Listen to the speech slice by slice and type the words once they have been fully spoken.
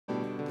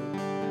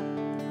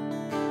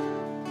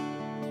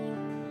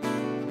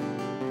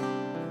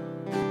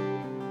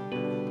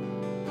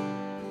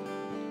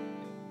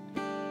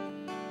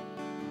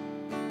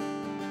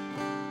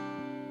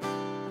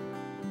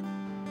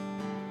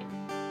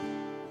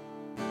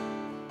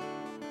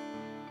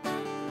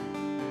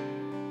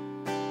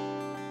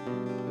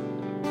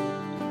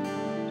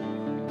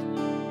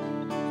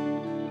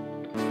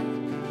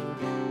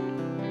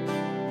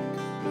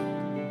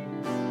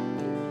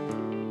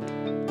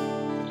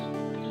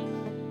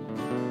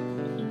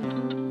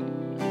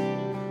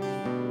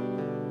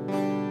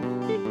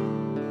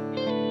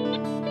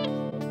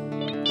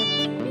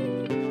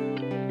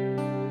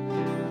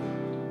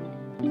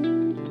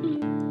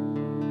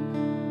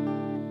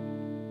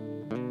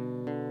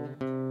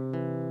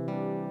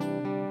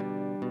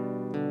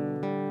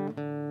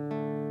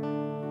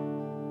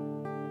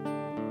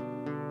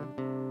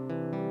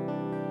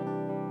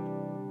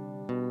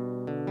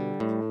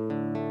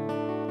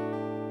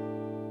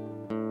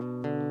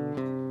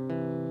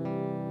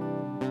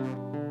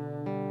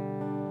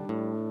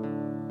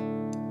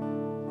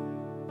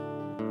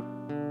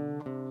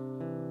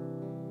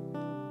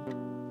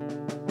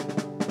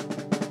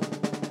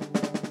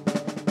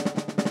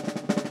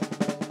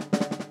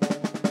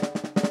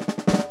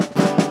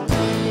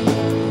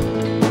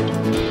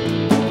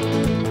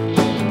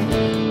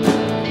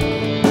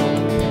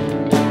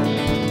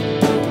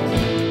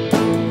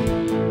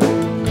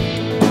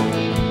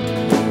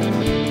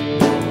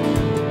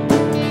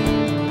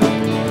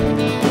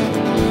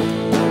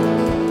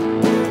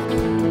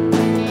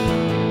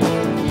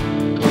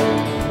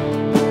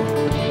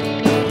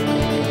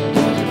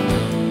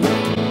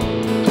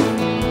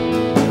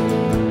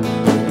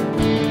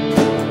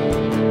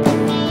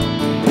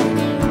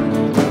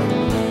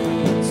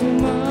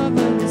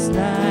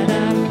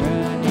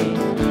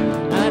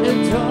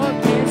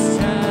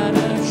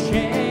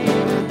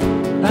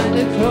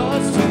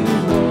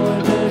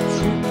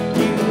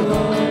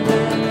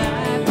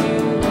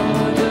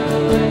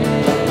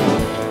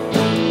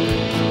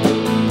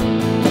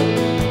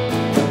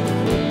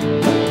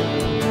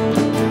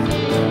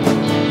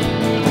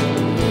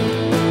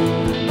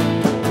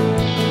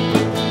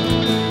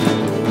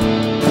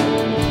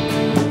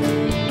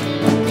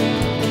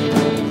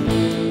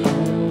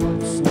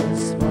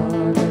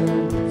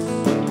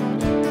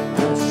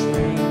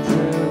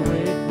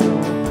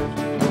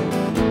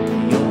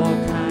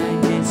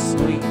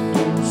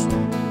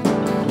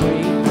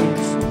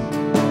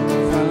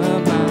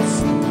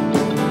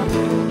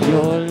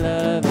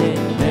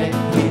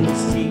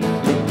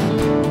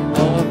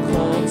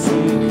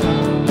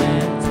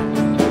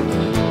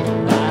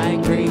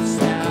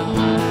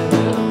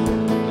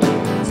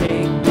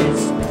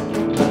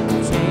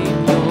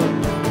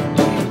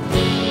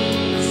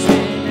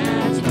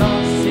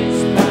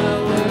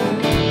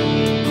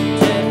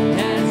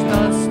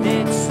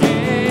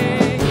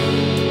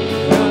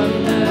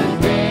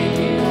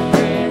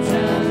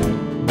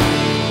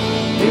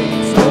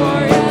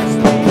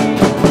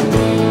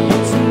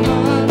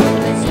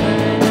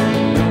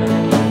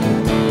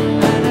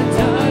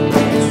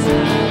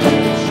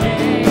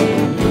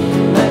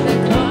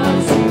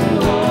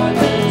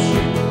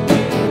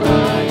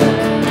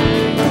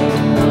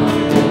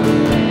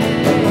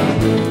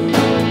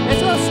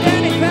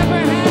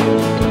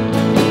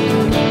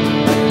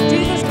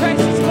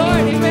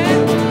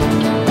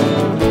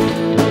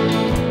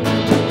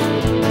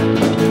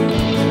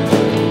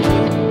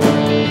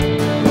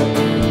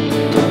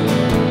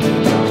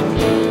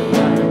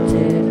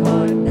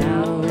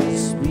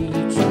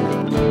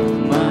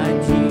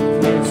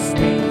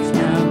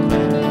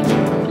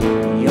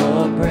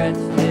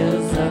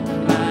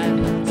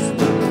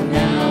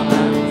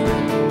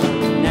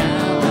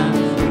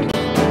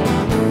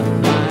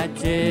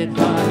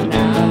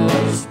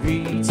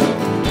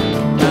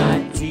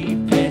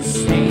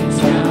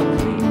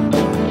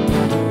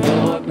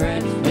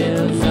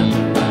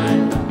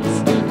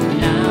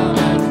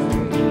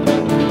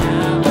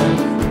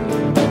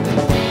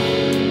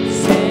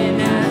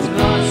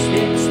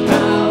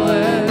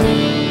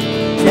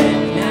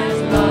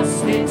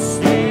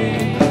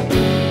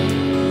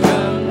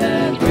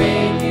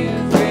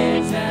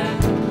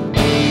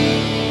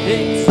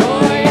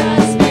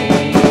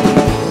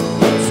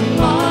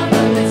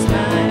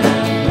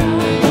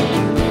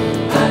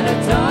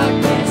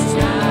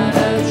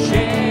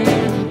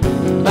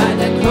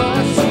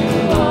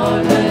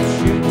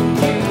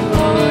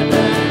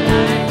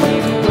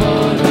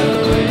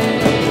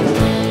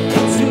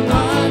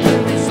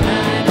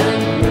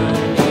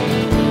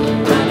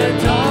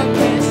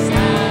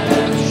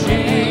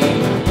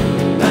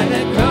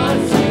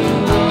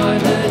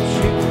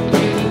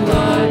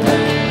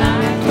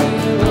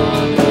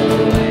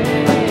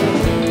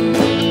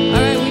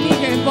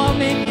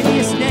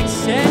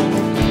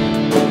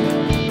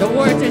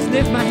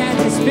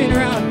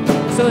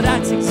So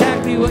that's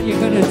exactly what you're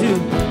gonna do.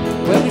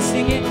 When we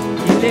sing it,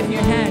 you lift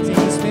your hands and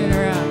you spin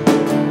around.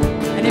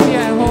 And if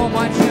you're at home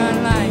watching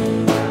online,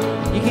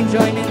 you can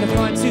join in the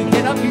fun too.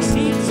 Get up your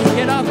seats,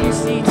 get off your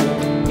seats,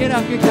 get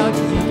off your couches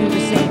and do the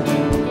same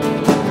thing.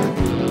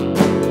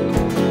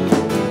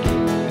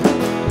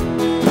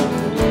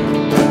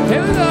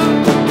 Here we go.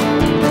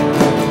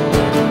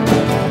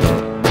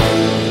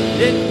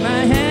 Lift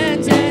my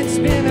hands and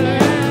spin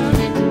around.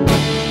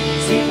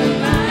 See the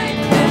light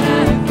that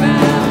I have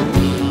found.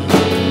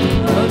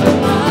 Oh, the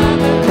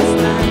marvelous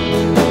light,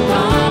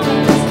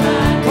 marvelous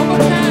light. One more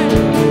time.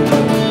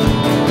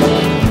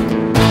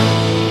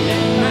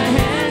 Lift my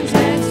hands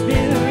and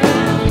spin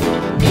around.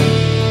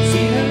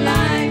 See the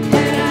light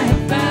that I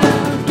have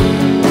found.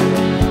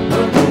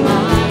 Oh, the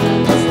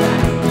marvelous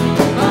light,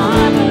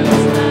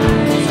 marvelous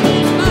light.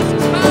 Sin must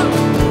bow.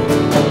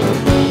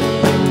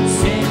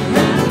 Sin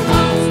has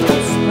lost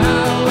its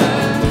power.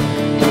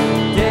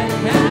 Death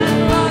has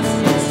lost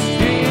its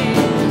sting.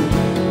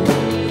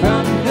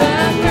 From the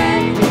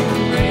grave in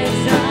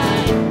prison,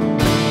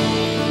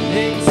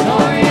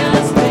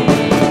 victoriously,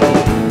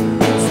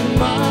 it's a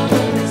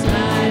marvelous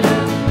light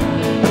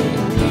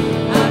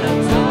out of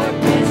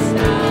darkness,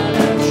 out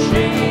of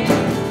shame.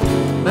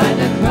 By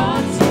the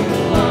cross you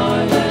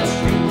are the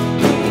truth,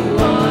 you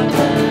are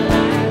the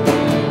light,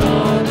 you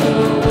are the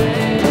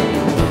way.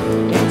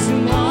 It's a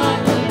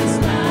marvelous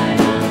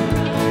light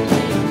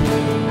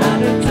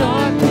out of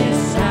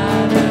darkness,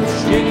 out of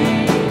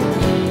shame.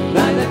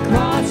 By the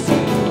cross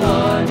you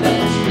are the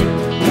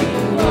truth, you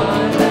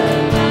are the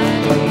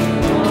light,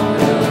 you are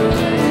the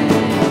way.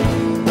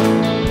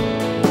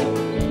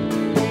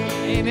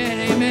 Amen,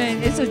 amen.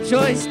 It's a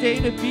joyous day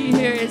to be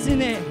here,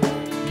 isn't it?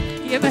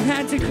 Give a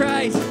hand to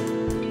Christ.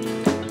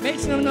 Make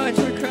some noise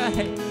for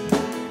Christ.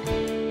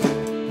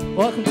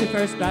 Welcome to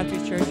First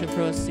Baptist Church of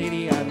Pearl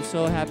City. I'm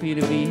so happy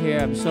to be here.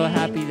 I'm so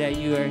happy that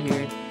you are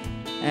here.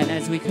 And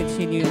as we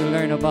continue to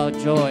learn about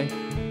joy,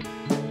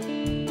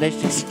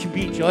 let's just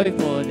be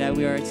joyful that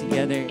we are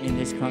together in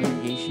this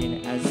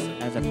congregation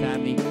as a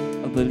family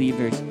of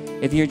believers.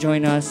 If you're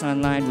joining us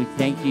online, we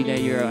thank you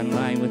that you're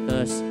online with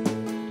us.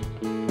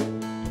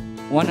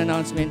 One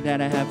announcement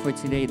that I have for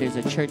today, there's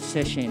a church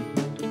session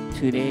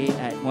today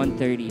at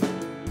 1:30.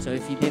 So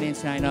if you didn't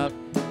sign up,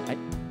 I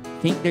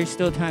think there's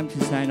still time to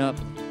sign up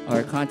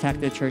or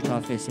contact the church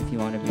office if you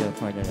want to be a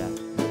part of that.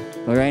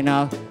 But right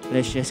now,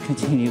 let's just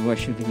continue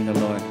worshiping the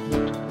Lord.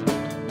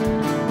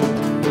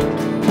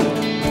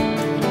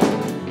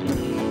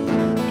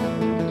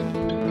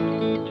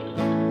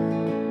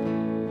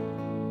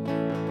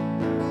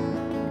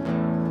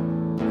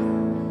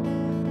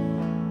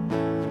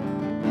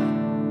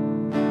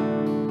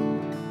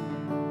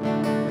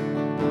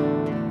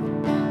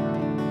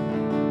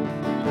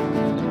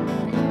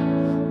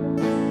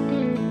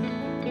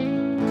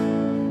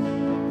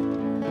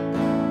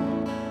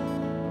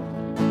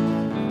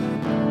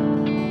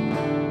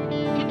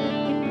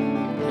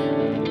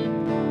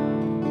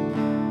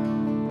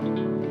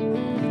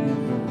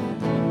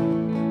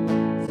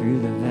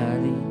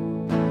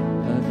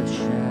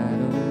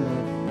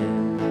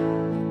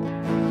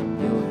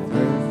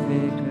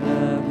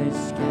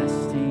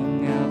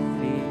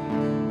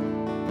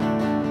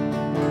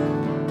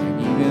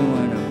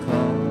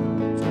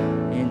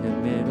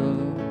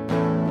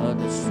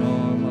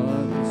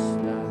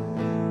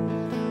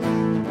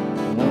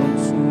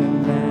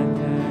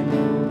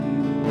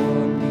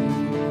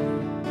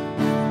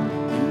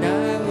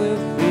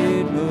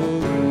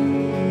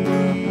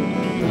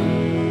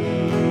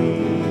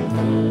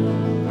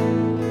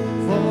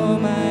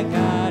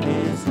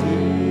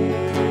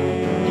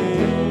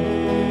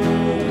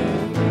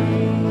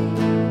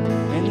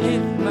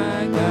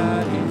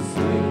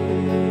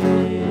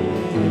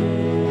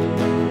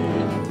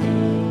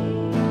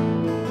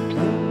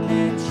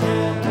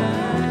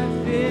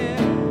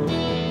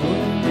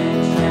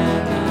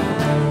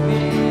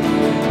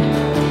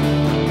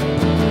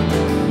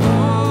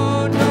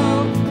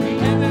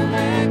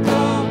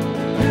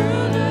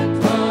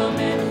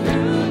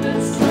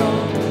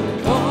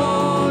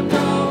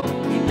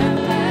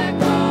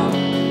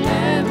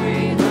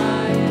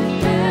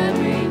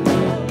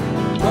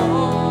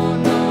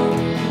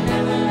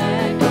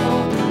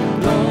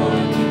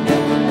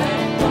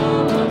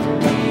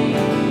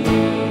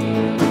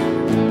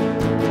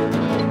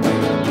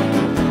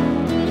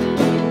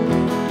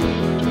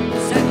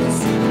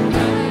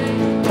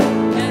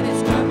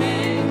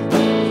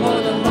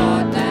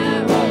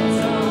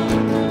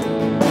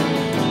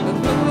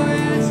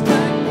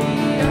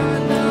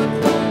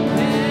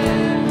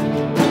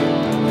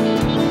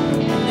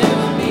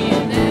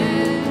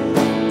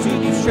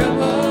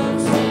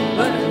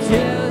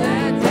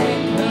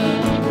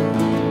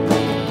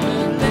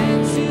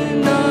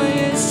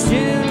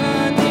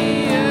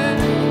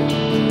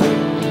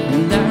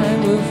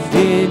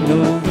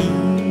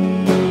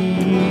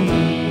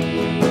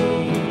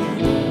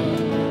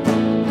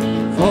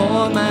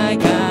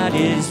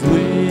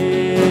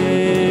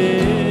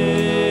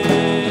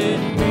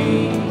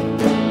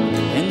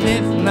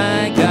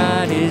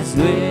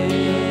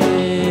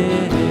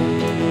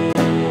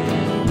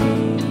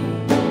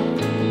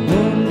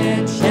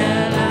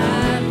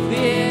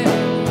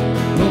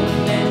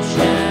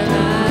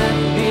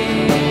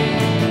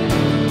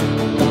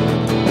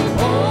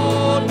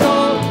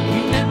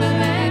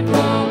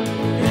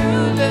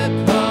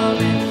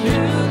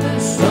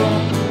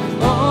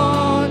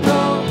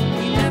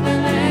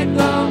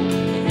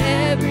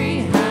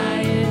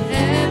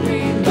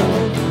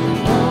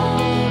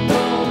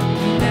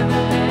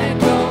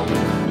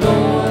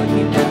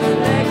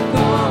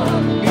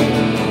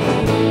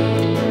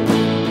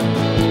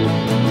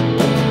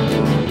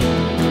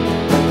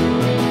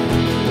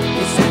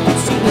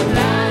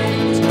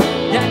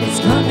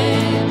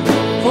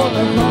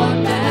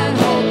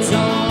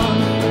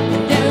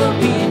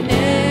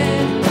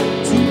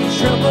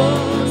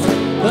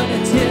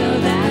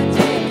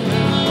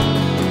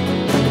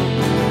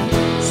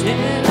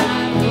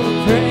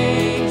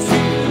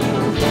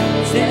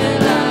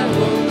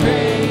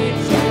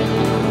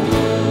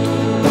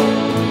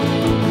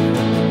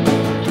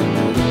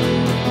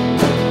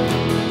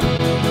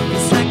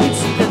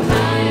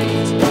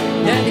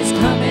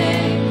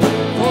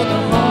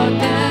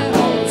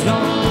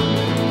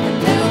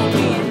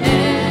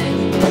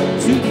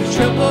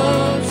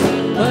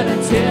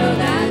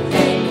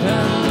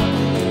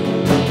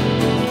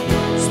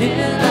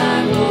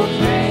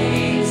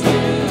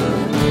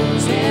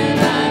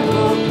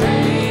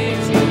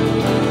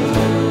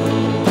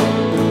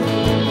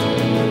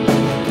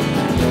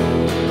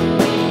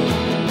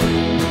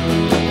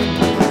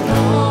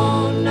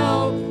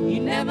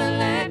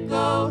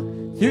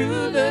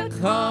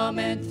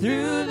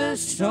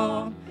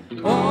 storm.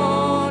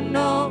 Oh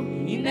no,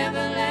 you never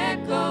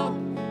let go.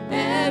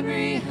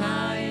 Every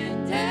high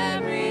and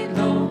every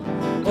low.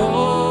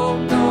 Oh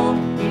no,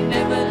 you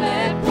never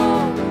let go.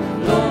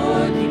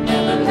 Lord, you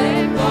never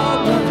let go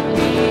of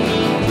me.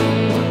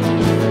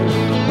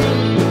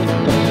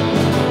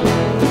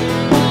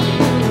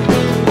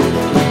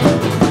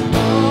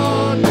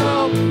 Oh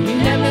no, you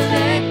never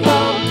let go.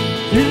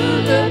 Through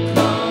the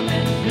calm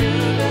and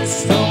through the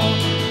storm.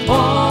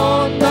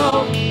 Oh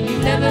no, you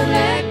never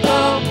let go.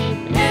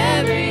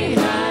 Every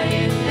high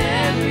and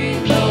every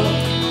low.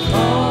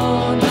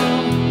 Oh no,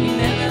 you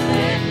never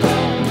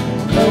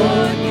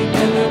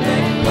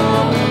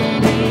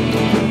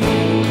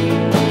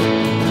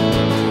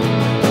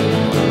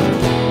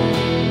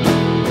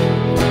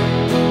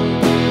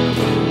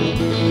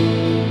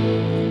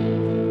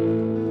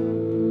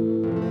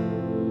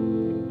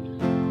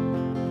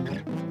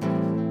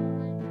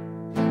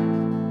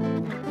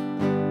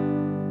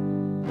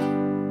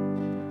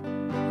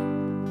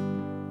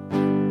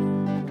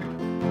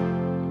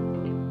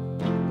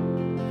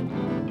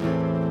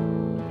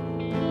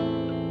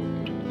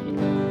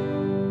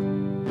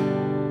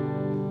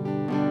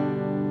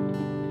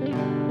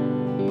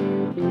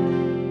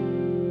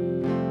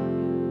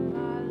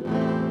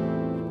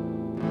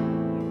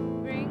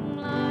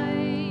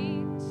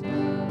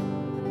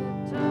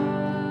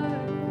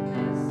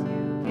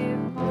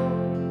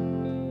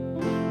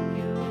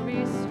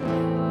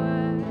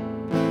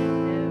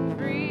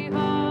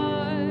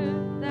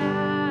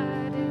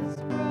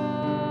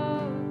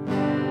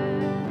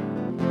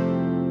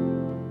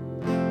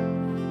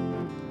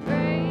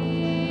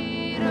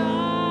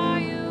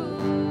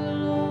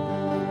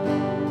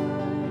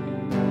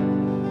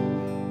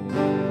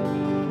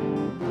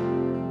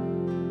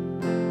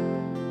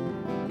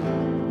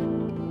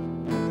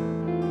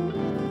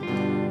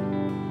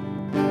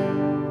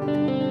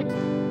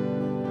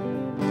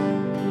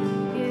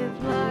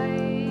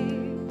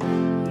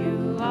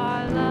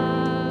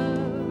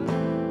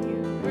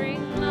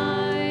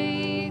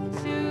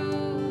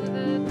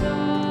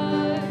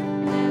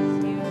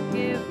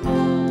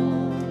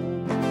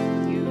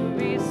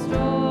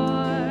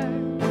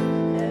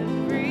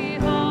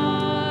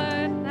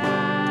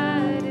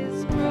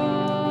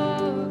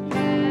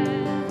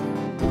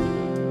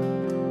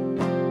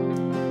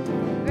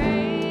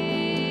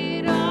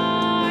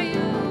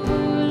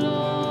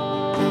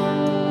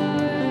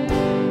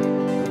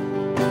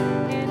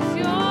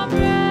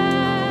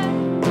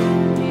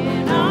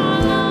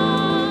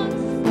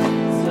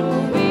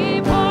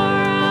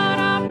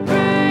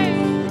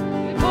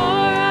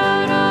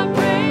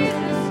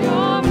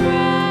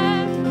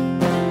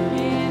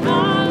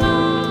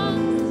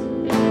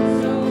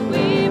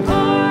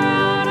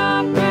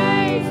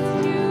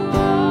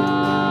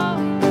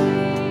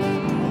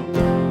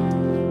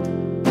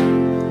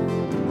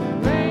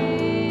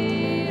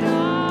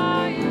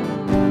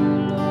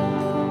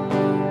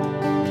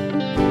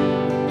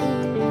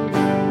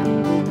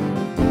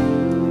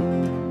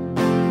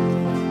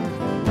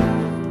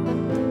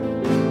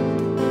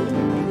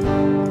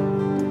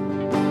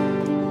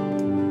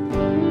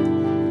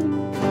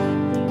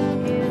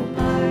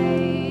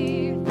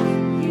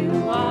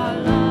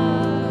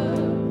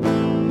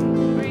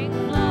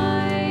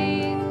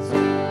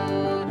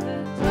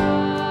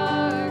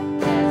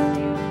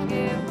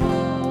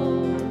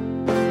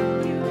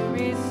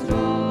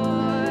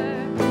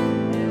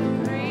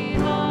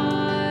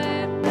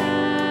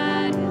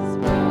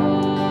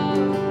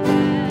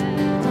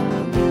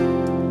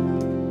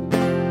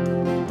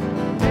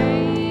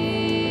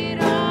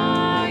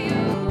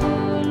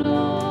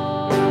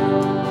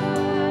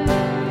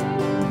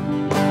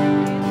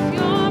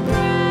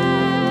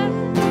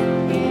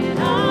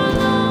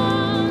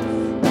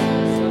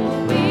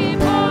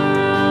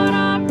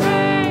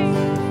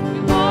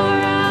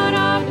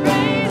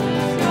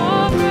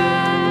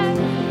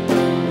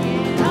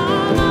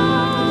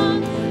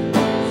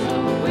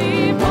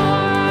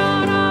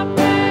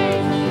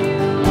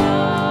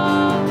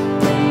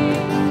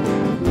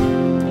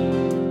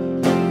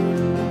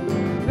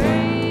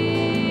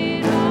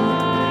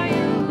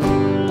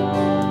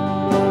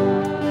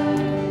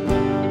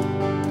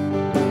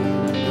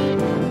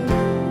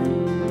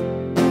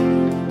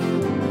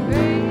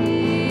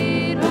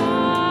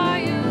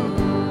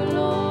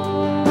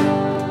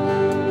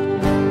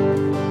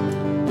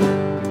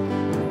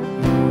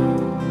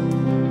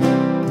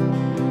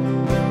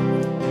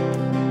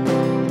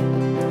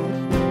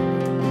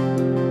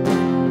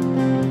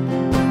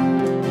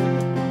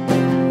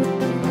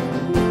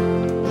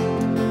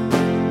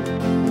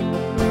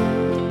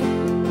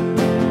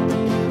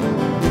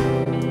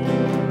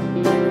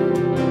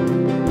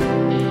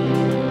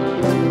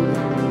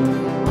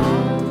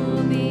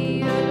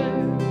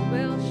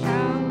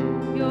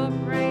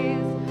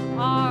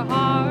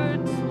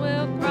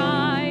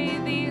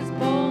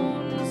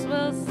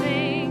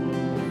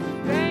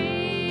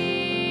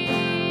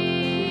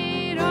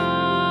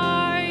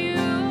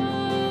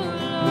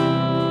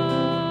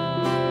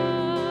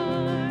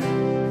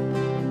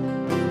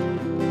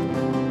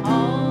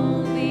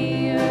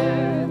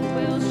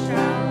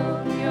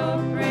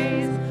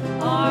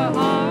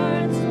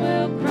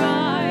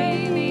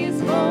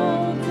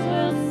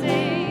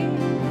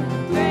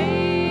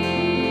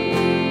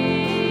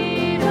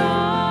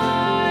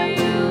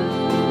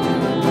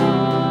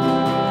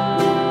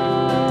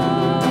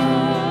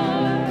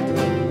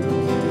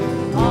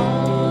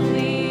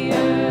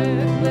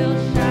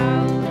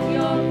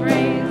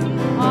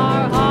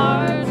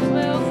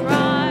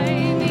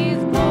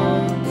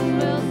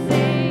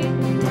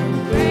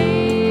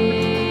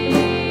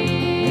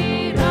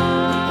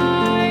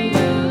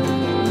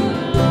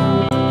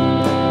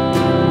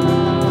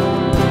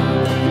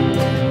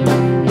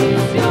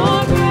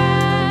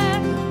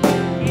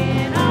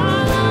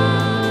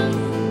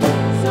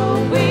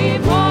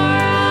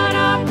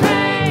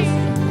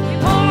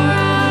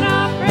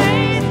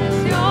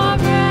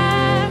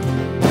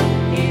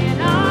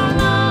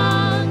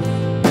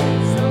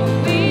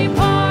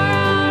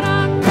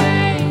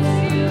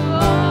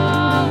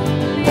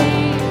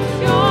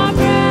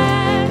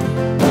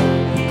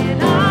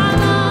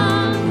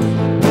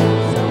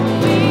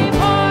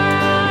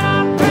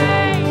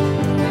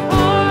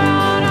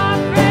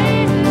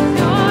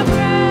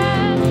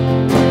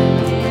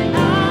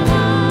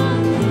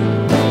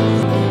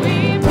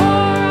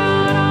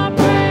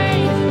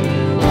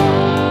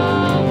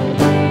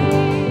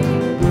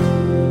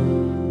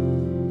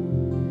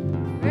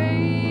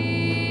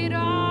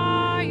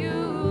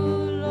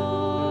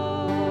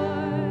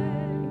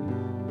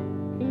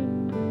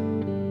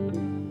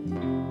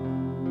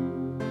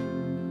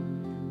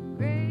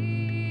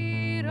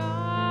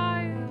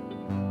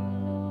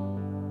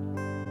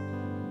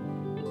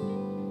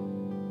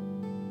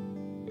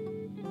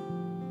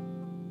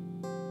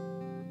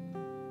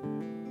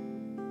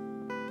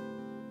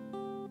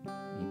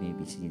may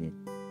be seated.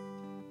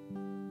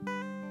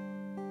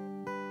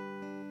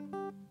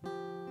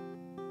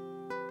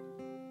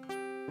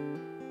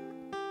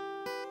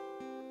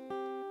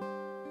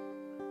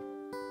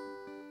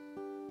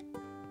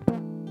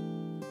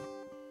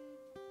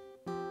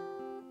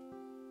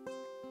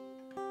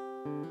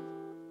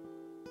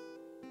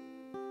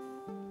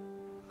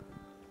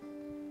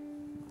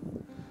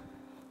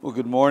 Well,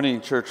 good morning,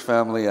 church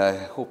family. I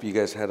hope you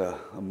guys had an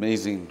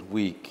amazing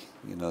week,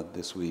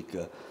 this week.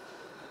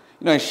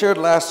 I shared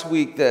last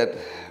week that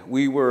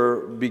we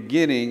were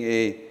beginning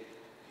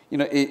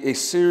a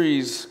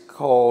series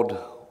called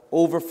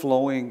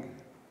Overflowing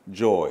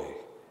Joy.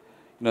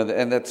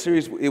 And that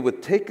series, it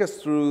would take us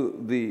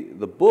through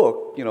the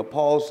book,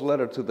 Paul's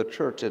letter to the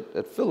church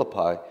at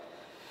Philippi.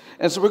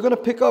 And so we're going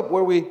to pick up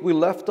where we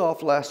left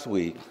off last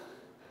week.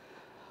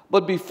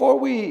 But before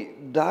we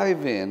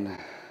dive in,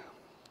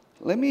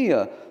 let me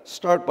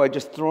start by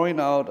just throwing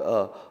out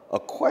a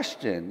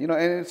question,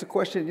 and it's a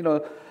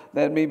question,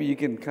 that maybe you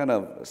can kind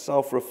of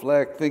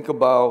self-reflect, think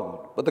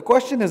about. But the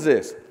question is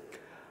this: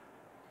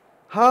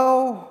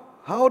 how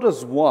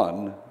does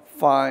one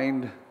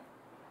find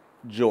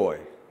joy?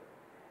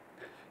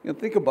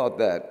 Think about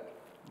that.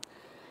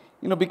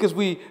 Because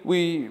we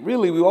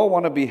all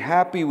want to be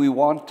happy. We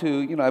want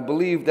to, I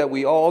believe that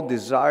we all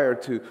desire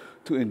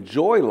to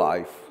enjoy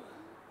life.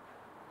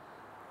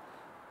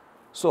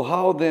 So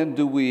how then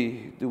do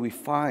we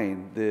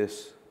find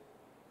this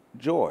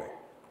joy?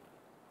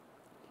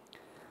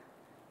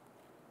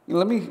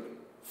 Let me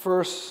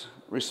first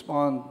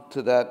respond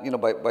to that,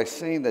 by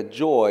saying that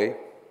joy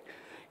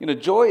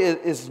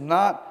is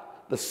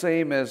not the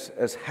same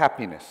as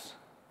happiness.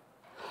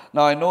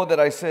 Now, I know that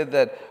I said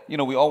that,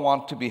 we all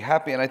want to be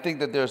happy, and I think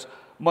that there's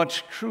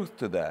much truth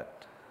to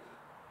that.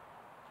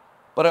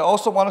 But I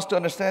also want us to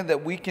understand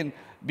that we can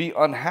be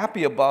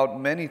unhappy about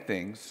many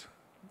things,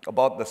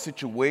 about the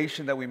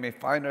situation that we may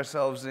find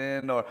ourselves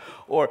in,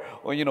 or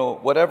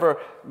whatever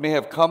may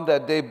have come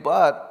that day,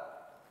 but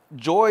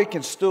joy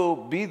can still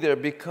be there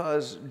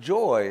because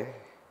joy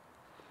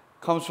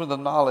comes from the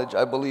knowledge,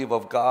 I believe,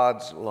 of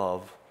God's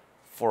love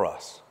for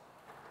us.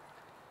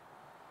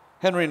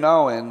 Henry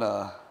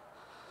Nouwen,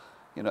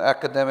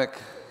 academic,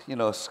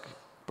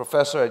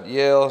 professor at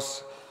Yale,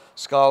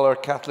 scholar,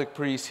 Catholic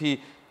priest,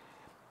 he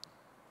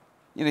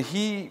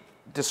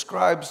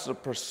describes the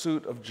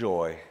pursuit of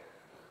joy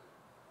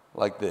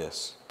like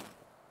this.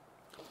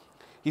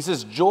 He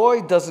says,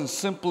 joy doesn't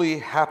simply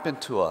happen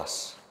to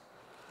us.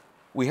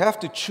 We have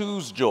to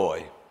choose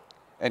joy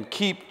and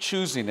keep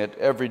choosing it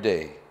every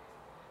day.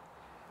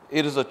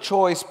 It is a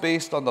choice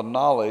based on the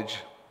knowledge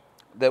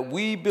that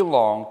we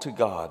belong to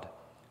God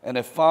and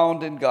have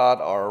found in God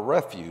our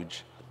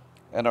refuge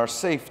and our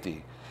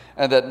safety,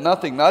 and that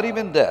nothing, not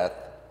even death,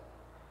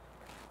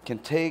 can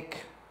take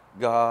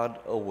God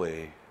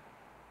away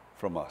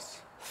from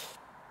us.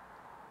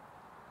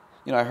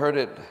 I heard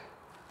it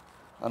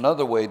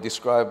another way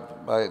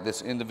described by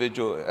this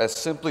individual as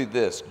simply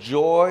this: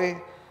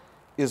 joy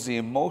is the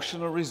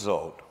emotional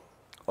result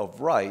of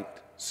right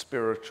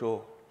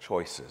spiritual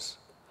choices.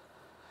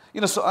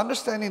 So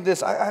understanding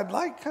this, I'd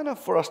like kind of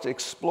for us to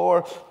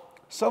explore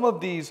some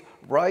of these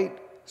right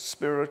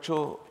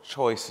spiritual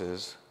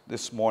choices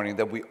this morning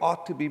that we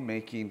ought to be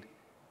making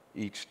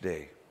each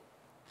day.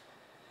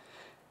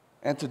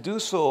 And to do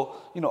so,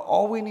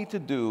 all we need to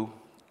do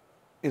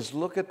is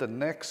look at the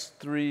next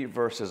 3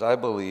 verses, I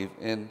believe,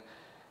 in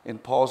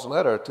Paul's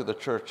letter to the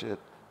church at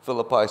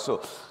Philippi.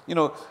 So,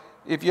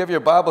 if you have your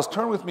Bibles,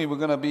 turn with me.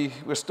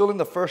 We're still in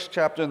the first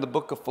chapter in the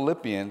book of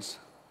Philippians,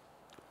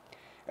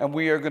 and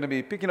we are going to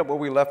be picking up where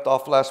we left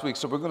off last week.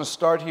 So we're going to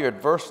start here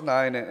at verse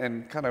 9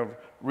 and kind of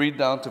read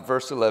down to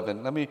verse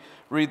 11. Let me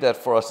read that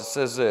for us. It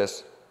says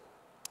this: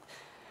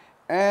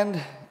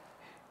 "And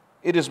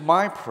it is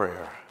my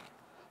prayer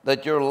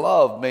that your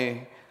love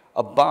may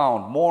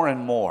abound more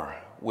and more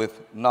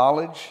with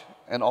knowledge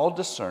and all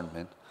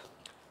discernment,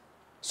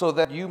 so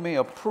that you may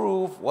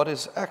approve what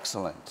is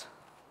excellent,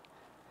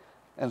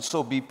 and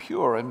so be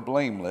pure and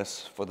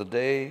blameless for the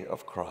day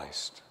of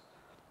Christ,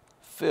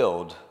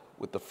 filled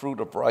with the fruit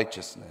of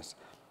righteousness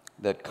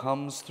that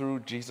comes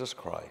through Jesus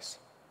Christ,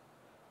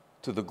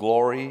 to the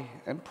glory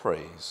and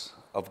praise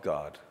of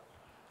God."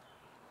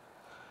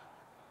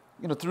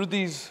 Through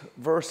these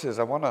verses,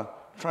 I want to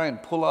try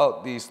and pull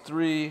out these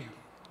 3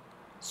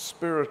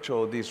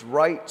 these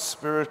right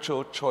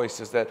spiritual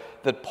choices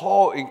that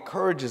Paul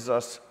encourages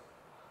us,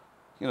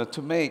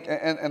 to make.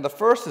 And the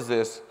first is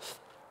this: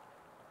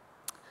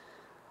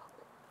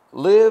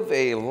 live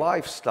a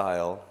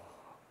lifestyle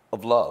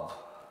of love.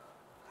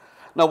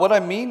 Now, what I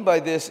mean by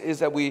this is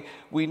that we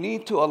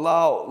need to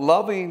allow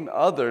loving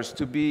others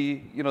to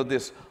be,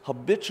 this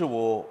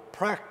habitual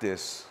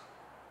practice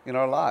in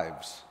our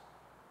lives.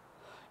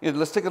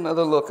 Let's take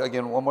another look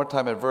again one more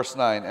time at verse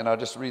 9, and I'll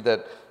just read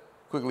that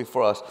quickly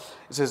for us.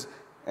 It says,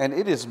 "And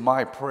it is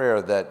my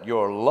prayer that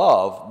your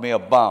love may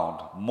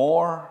abound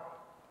more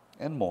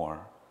and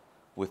more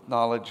with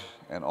knowledge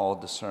and all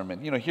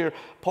discernment." Here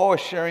Paul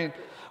is sharing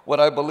what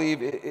I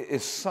believe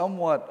is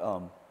somewhat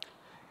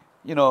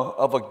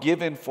of a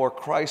giving for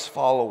Christ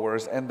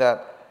followers, and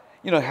that,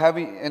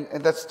 having,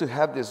 and that's to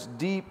have this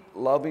deep,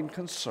 loving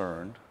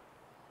concern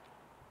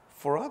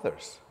for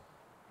others.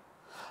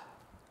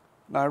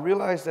 Now, I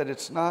realize that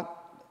it's not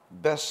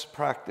best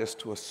practice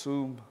to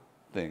assume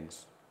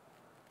things.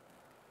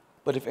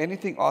 But if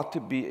anything ought to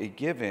be a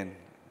given,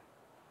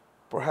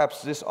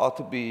 perhaps this ought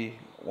to be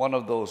one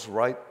of those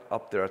right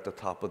up there at the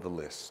top of the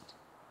list.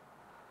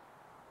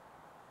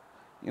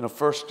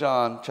 1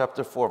 John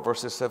chapter 4,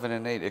 verses 7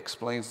 and 8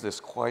 explains this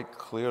quite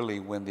clearly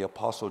when the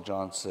Apostle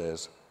John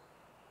says,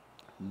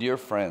 "Dear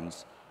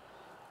friends,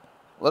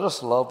 let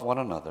us love one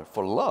another,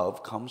 for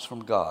love comes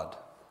from God.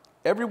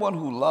 Everyone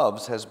who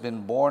loves has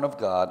been born of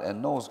God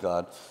and knows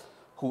God.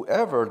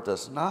 Whoever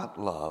does not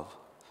love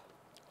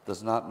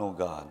does not know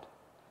God,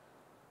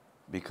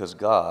 because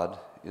God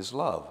is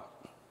love."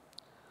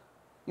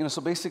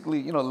 So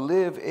basically,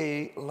 live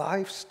a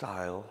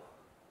lifestyle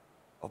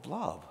of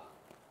love.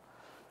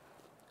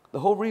 The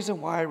whole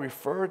reason why I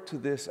refer to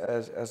this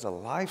as a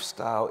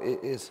lifestyle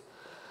is,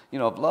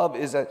 of love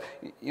is that,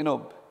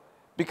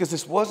 because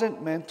this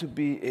wasn't meant to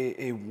be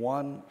a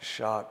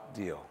one-shot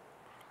deal.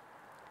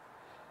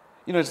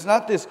 It's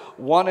not this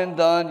one and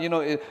done,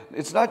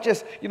 it's not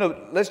just,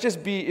 let's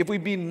just be, if we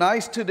be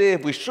nice today,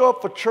 if we show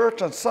up for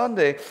church on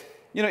Sunday,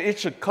 it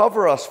should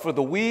cover us for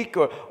the week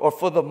or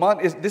for the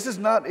month. This is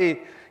not a,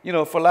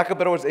 for lack of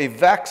better words, a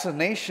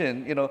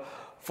vaccination,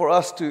 for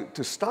us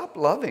to stop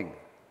loving.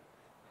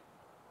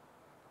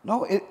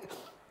 No,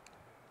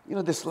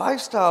 this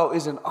lifestyle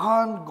is an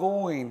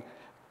ongoing,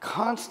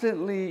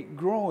 constantly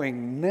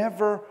growing,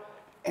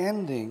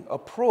 never-ending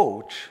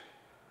approach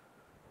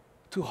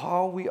to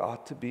how we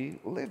ought to be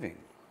living.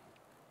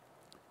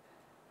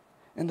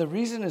 And the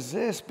reason is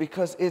this,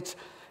 because it's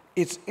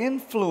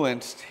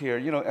influenced here,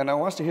 and I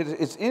want us to hear this,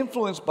 it's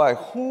influenced by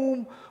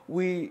whom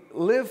we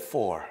live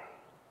for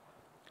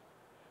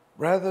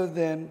rather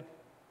than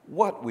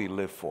what we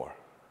live for.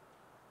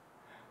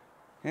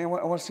 And I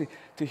want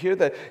to hear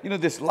that.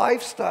 This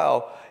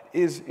lifestyle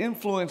is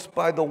influenced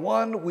by the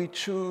one we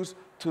choose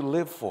to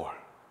live for,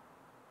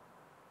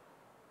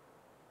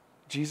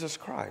 Jesus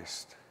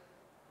Christ,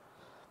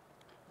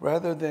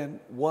 rather than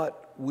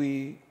what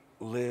we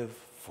live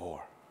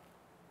for.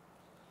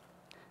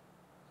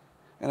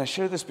 And I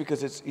share this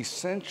because it's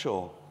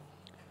essential.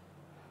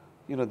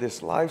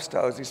 This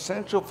lifestyle is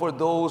essential for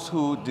those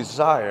who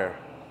desire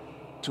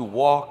to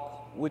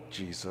walk with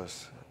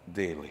Jesus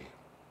daily.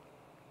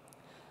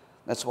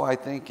 That's why I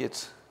think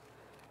it's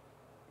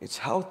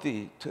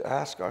healthy to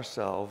ask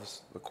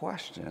ourselves the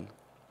question,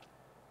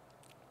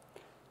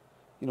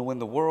 when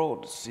the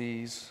world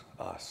sees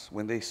us,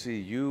 when they see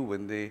you,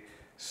 when they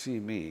see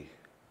me,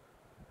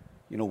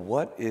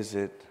 what is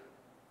it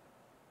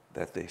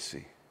that they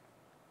see?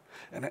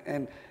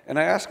 And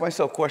I ask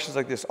myself questions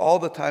like this all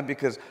the time,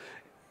 because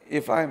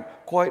if I'm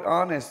quite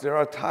honest, there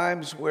are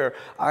times where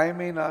I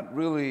may not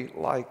really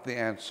like the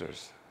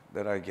answers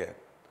that I get.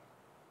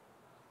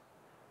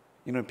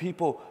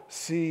 People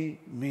see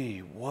me.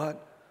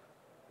 What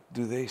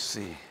do they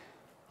see?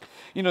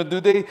 Do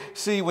they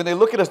see, when they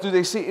look at us, do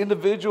they see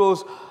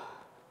individuals,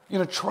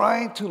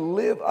 trying to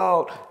live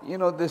out,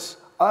 this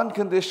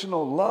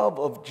unconditional love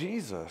of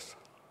Jesus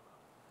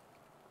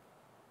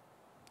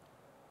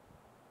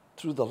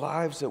through the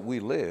lives that we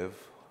live?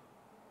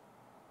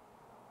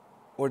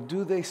 Or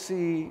do they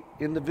see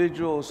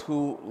individuals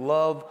who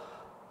love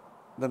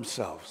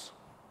themselves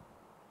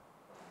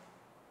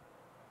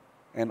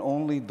and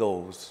only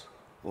those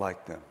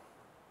like them?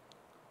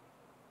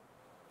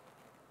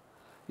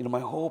 My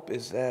hope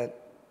is that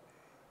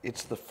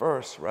it's the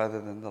first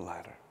rather than the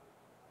latter.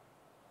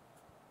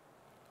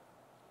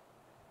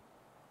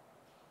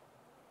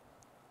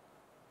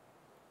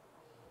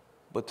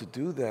 But to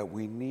do that,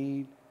 we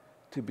need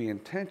to be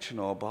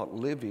intentional about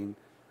living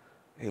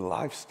a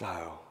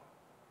lifestyle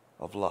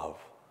of love.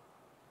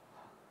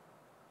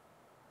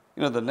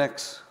 The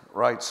next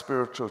right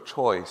spiritual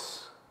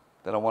choice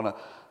that I want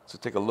to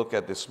take a look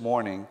at this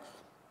morning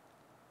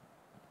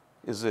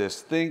is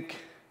this: think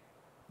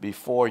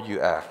before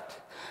you act.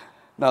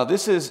 Now,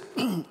 this is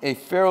a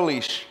fairly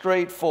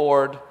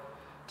straightforward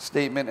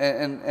statement,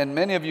 and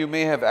many of you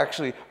may have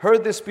actually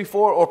heard this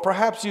before, or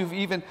perhaps you've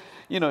even,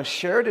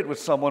 shared it with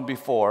someone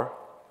before.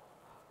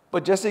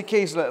 But just in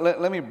case,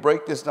 let me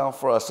break this down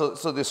for us.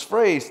 So this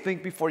phrase,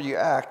 think before you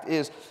act,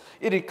 it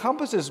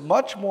encompasses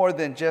much more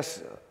than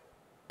just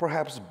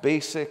perhaps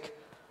basic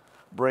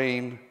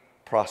brain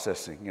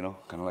processing, kind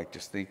of like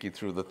just thinking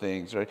through the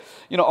things, right?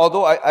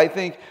 Although I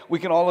think we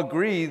can all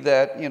agree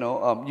that,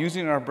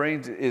 using our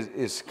brains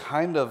is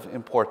kind of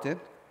important.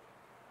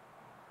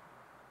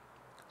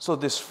 So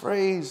this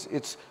phrase,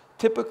 it's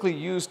typically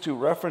used to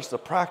reference the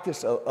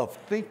practice of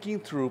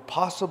thinking through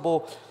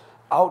possible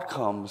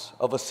outcomes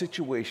of a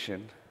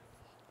situation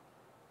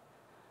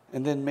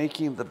and then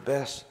making the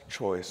best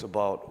choice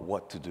about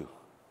what to do.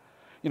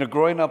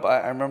 Growing up,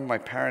 I remember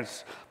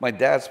my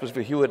dad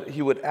specifically,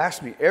 he would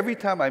ask me every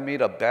time I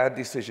made a bad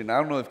decision. I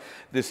don't know if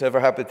this ever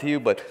happened to you,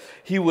 but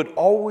he would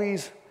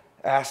always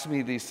asked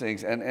me these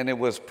things, and it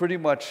was pretty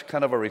much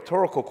kind of a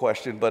rhetorical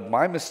question, but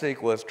my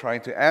mistake was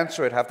trying to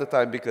answer it half the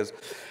time, because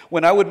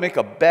when I would make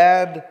a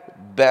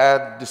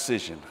bad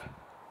decision,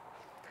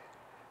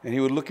 and he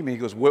would look at me, he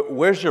goes,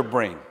 where's your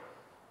brain?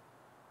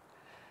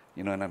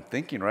 You know, and I'm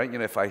thinking, right, you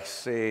know, if I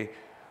say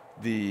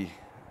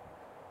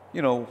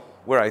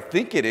where I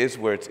think it is,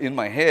 where it's in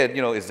my head,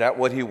 you know, is that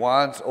what he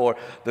wants, or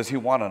does he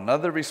want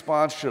another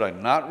response? Should I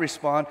not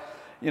respond?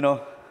 You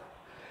know,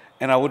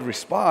 and I would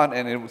respond,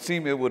 and it would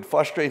seem it would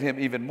frustrate him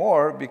even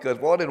more, because,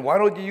 well, then why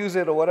don't you use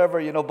it, or whatever,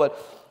 you know, but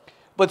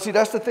see,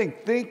 that's the thing.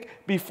 Think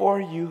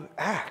before you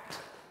act.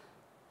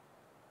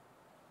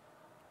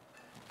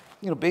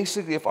 You know,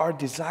 basically, if our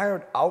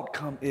desired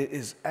outcome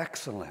is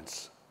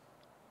excellence,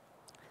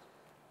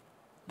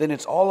 then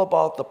it's all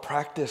about the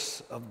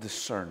practice of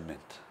discernment.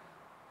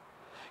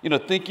 You know,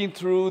 thinking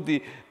through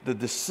the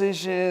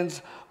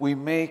decisions we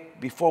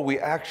make before we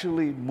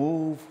actually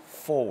move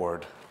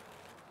forward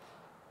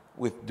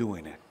with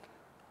doing it.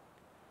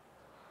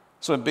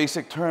 So in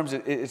basic terms,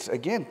 it's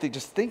again,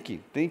 just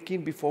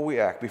thinking before we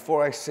act,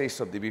 before I say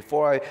something,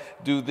 before I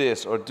do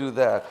this or do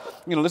that.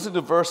 You know, listen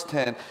to verse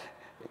 10.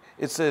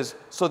 It says,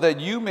 so that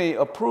you may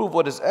approve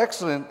what is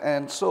excellent,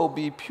 and so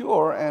be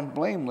pure and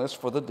blameless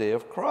for the day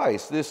of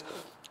Christ. This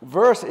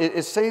verse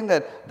is saying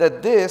that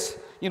this,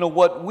 you know,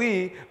 what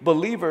we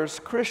believers,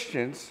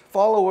 Christians,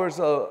 followers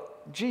of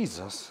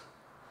Jesus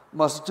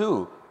must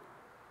do,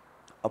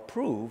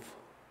 approve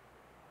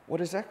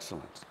what is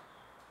excellent.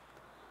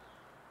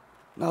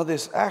 Now,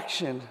 this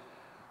action,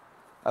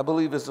 I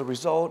believe, is the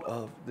result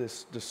of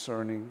this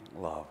discerning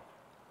love.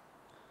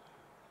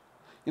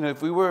 You know,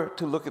 if we were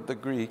to look at the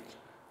Greek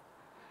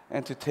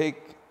and to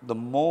take the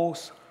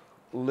most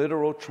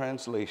literal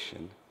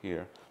translation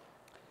here,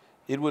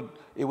 it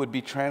would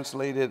be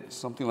translated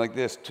something like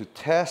this: to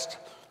test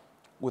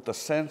with a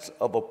sense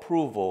of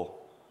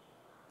approval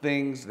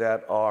things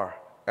that are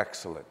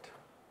excellent.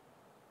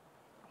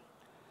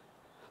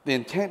 The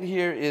intent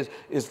here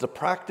is the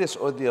practice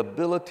or the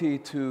ability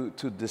to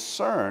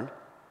discern,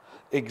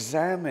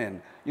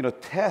 examine, you know,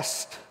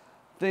 test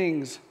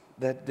things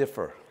that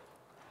differ.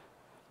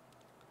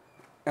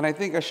 And I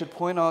think I should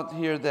point out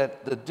here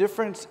that the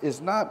difference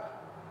is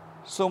not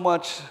so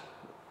much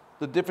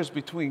the difference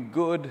between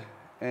good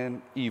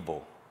and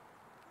evil.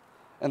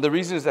 And the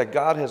reason is that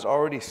God has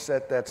already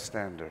set that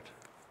standard.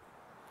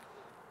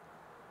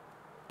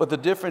 But the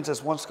difference,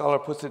 as one scholar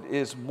puts it,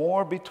 is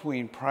more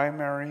between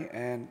primary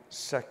and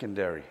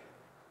secondary.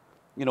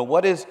 You know,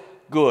 what is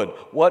good?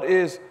 What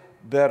is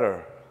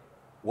better?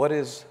 What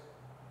is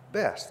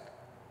best?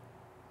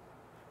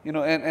 You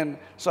know, and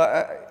so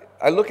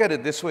I look at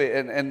it this way,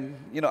 and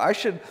you know, I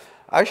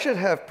should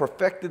have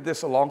perfected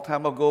this a long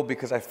time ago,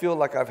 because I feel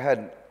like I've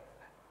had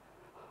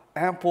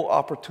ample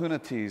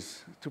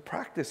opportunities to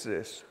practice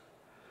this.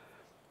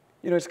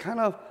 You know, it's kind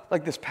of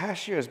like this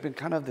past year has been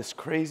kind of this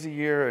crazy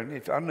year, and I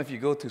don't know if you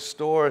go to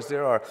stores,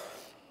 there are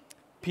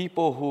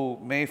people who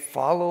may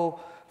follow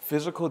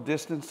physical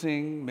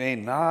distancing, may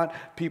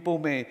not. People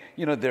may,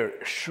 you know,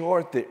 they're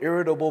short, they're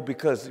irritable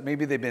because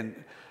maybe they've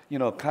been, you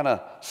know, kind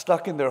of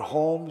stuck in their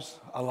homes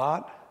a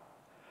lot.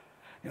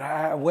 You know,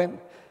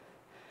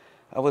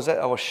 I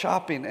was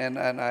shopping, and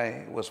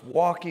I was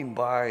walking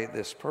by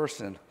this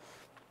person,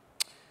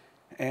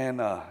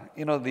 and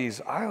you know,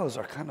 these aisles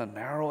are kind of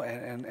narrow,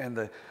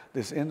 and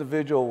this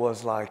individual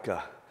was like,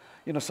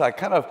 you know, so I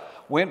kind of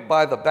went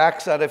by the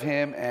backside of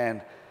him,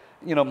 and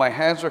you know, my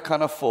hands were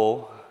kind of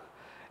full,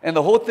 and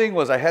the whole thing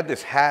was I had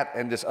this hat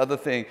and this other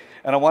thing,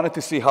 and I wanted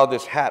to see how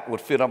this hat would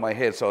fit on my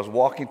head, so I was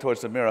walking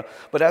towards the mirror.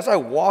 But as I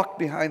walked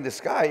behind this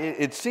guy,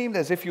 it seemed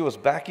as if he was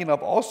backing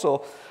up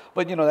also.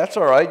 But, you know, that's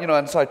all right, you know,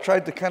 and so I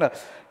tried to kind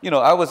of, you know,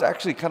 I was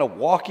actually kind of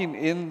walking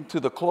into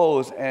the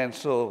clothes, and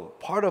so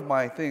part of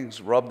my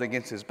things rubbed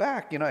against his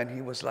back, you know, and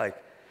he was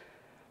like,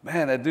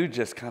 man, that dude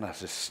just kind of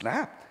just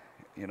snapped,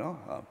 you know.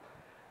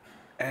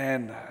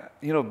 And,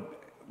 you know,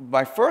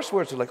 my first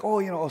words were like, oh,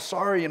 you know, oh,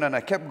 sorry, you know, and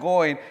I kept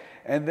going,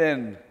 and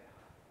then,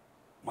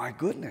 my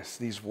goodness,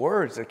 these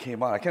words that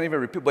came out, I can't even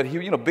repeat, but he,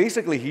 you know,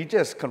 basically he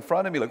just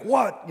confronted me like,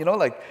 what, you know,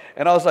 like,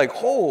 and I was like,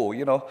 oh,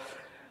 you know.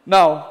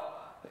 Now,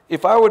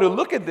 if I were to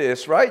look at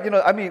this, right, you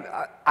know, I mean,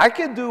 I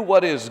can do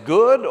what is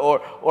good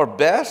or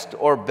best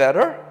or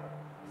better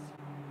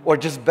or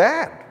just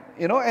bad,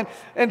 you know,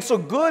 and so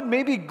good,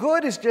 maybe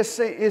good is just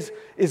say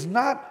is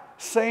not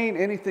saying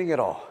anything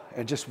at all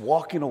and just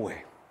walking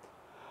away,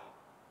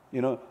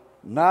 you know,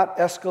 not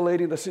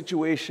escalating the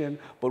situation,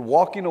 but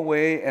walking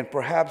away, and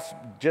perhaps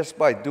just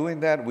by doing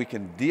that, we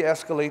can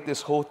de-escalate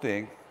this whole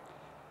thing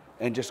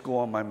and just go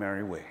on my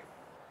merry way.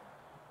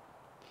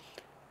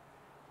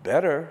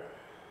 Better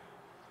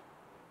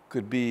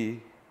could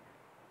be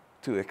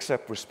to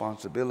accept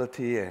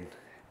responsibility and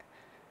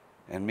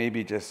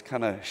maybe just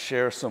kind of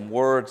share some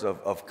words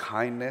of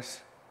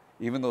kindness,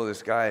 even though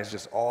this guy is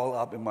just all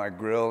up in my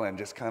grill and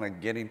just kind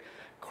of getting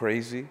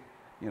crazy,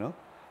 you know,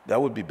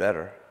 that would be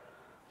better.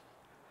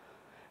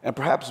 And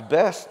perhaps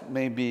best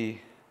may be,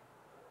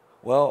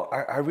 well,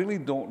 I really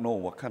don't know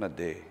what kind of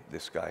day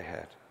this guy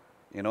had.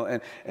 you know,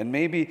 and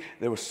maybe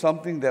there was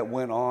something that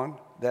went on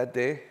that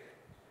day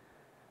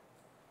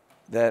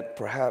that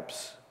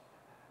perhaps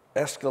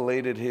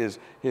escalated his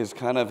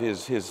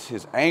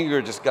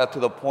anger, just got to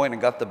the point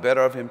and got the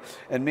better of him.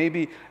 And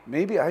maybe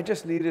I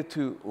just needed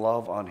to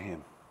love on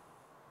him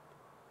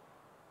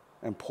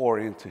and pour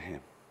into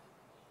him.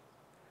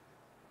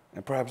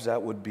 And perhaps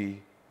that would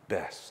be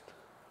best.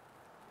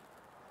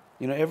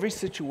 You know, every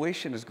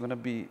situation is going to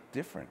be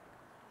different.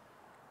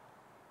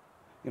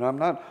 You know, I'm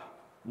not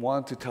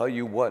one to tell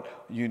you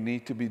what you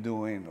need to be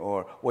doing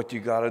or what you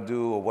got to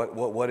do or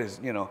what is,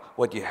 you know,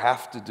 what you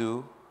have to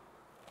do.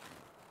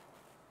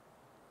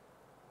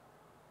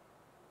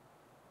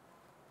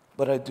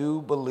 But I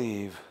do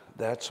believe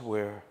that's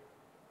where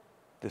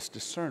this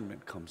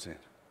discernment comes in.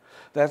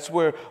 That's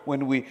where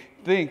when we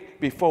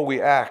think before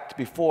we act,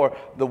 before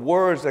the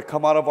words that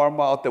come out of our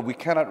mouth that we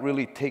cannot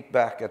really take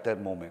back at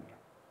that moment.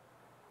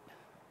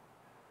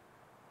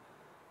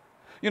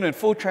 You know, in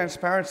full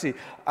transparency,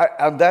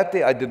 on that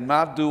day I did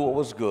not do what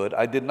was good.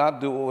 I did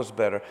not do what was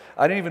better.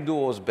 I didn't even do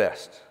what was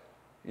best.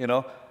 You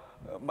know,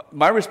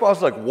 my response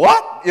was like,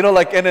 what? You know,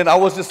 like, and then I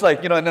was just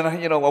like, you know, and then,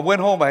 I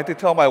went home. I had to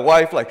tell my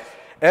wife, like,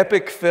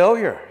 epic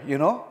failure, you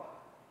know?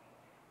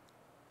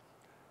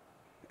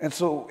 And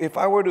so if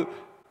I were to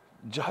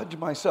judge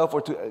myself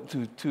or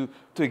to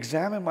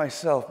examine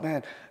myself,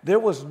 man, there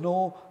was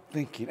no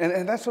thinking.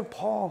 And that's what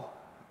Paul,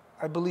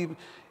 I believe,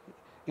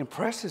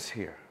 impresses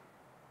here.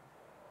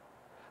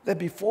 That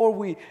before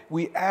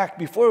we act,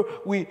 before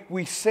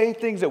we say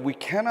things that we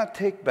cannot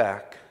take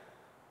back,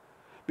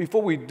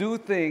 before we do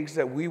things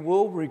that we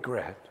will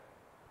regret,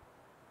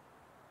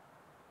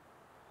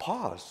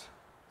 pause,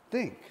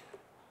 think.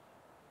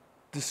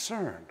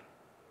 Discern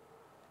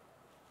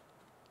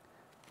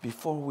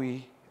before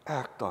we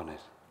act on it.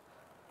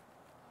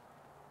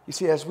 You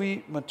see, as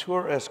we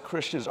mature as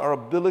Christians, our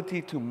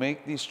ability to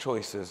make these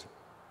choices,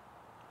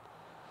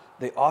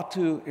 they ought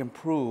to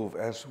improve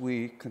as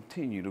we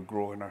continue to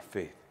grow in our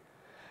faith.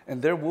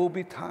 And there will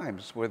be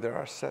times where there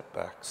are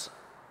setbacks.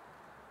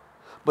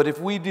 But if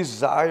we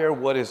desire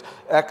what is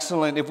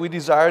excellent, if we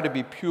desire to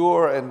be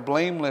pure and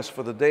blameless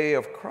for the day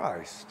of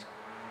Christ,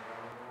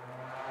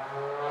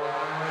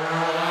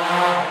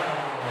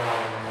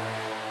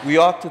 we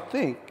ought to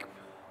think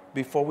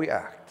before we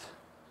act.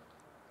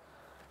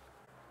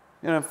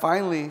 And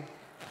finally,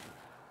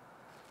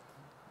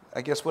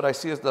 I guess what I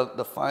see as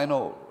the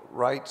final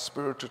right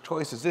spiritual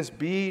choice is this: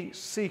 be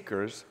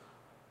seekers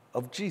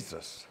of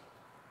Jesus.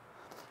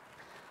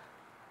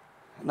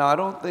 Now, I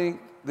don't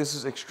think this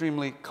is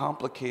extremely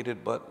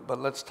complicated, but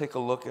let's take a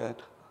look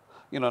at,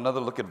 another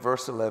look at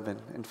verse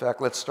 11. In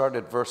fact, let's start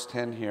at verse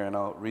 10 here, and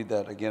I'll read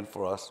that again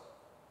for us.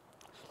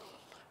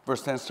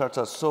 Verse 10 starts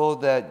out, so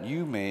that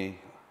you may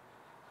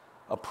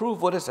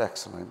approve what is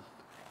excellent,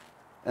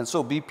 and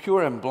so be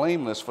pure and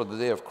blameless for the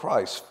day of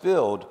Christ,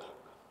 filled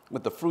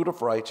with the fruit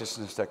of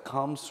righteousness that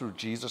comes through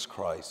Jesus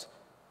Christ,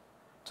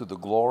 to the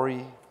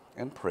glory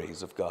and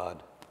praise of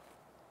God.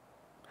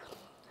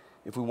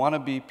 If we want to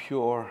be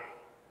pure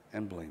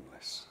and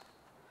blameless,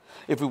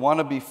 if we want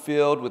to be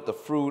filled with the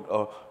fruit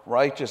of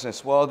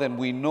righteousness, well, then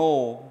we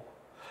know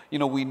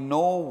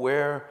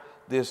where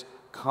this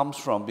comes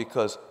from,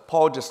 because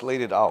Paul just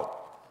laid it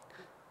out.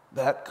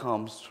 That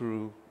comes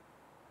through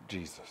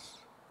Jesus.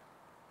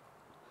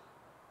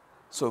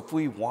 So if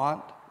we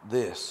want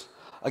this,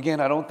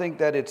 again, I don't think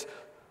that it's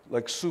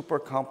like super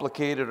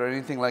complicated or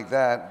anything like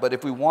that, but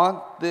if we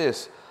want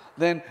this,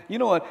 then, you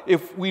know what,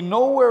 if we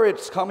know where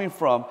it's coming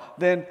from,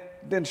 then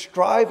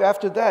strive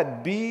after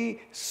that. Be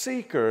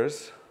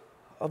seekers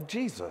of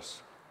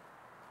Jesus.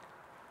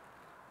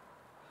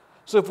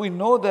 So if we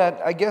know that,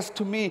 I guess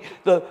to me,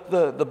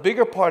 the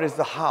bigger part is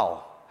the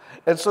how.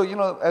 And so,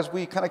 as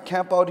we kind of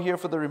camp out here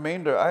for the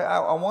remainder,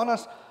 I want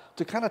us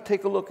to kind of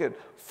take a look at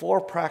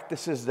 4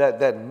 practices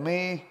that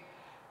may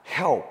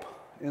help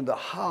in the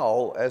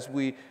how as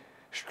we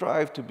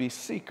strive to be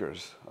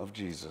seekers of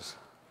Jesus.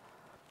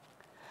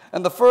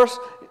 And the first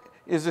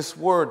is this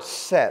word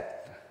set.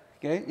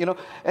 Okay,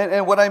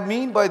 and what I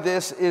mean by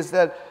this is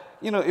that,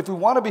 if we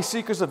want to be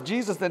seekers of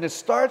Jesus, then it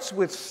starts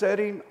with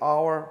setting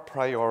our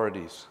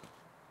priorities.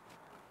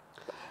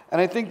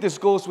 And I think this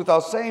goes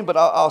without saying, but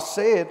I'll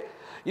say it.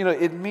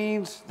 It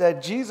means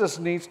that Jesus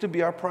needs to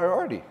be our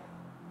priority.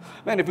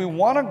 Man, if we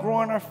want to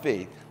grow in our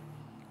faith,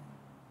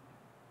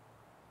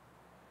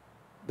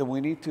 then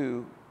we need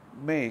to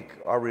make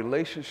our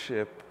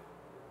relationship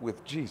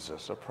with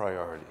Jesus a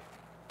priority.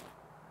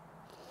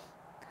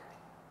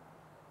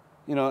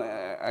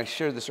 I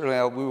shared this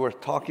earlier. We were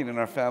talking in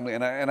our family,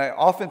 and I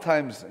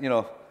oftentimes,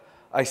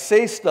 I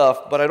say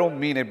stuff, but I don't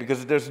mean it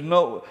because there's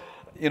no,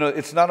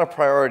 it's not a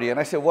priority. And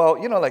I said, well,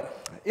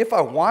 if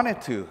I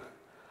wanted to,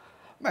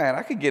 man,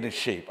 I could get in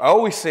shape. I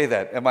always say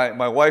that, and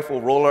my wife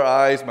will roll her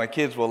eyes, my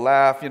kids will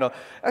laugh.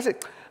 I say,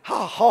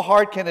 how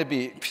hard can it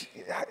be?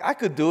 I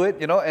could do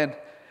it,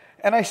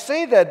 and I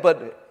say that,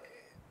 but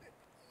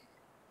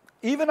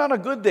even on a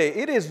good day,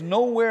 it is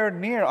nowhere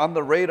near on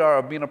the radar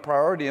of being a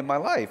priority in my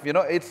life.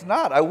 It's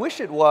not. I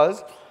wish it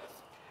was.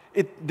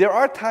 There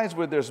are times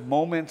where there's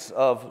moments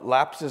of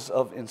lapses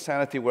of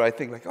insanity where I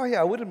think like, oh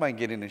yeah, I wouldn't mind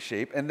getting in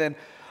shape. And then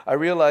I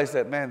realize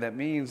that, man, that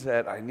means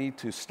that I need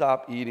to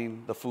stop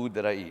eating the food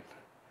that I eat.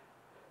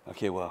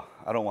 Okay, well,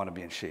 I don't want to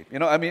be in shape. You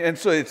know, I mean, and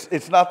so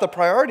it's not the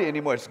priority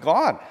anymore. It's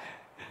gone.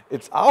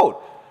 It's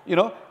out, you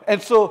know.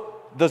 And so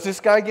does this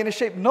guy get in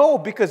shape? No,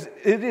 because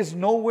it is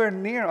nowhere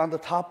near on the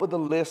top of the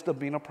list of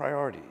being a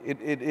priority.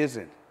 It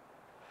isn't.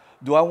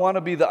 Do I want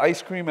to be the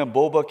ice cream and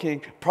boba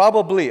king?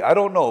 Probably. I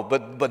don't know.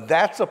 But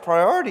that's a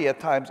priority at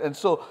times. And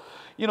so,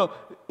 you know,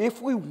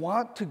 if we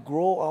want to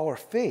grow our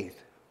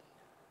faith,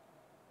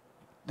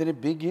 then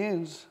it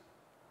begins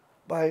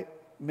by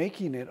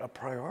making it a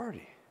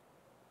priority.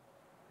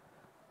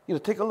 You know,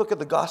 take a look at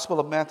the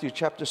Gospel of Matthew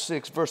chapter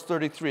 6, verse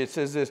 33. It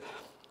says this,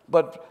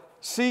 but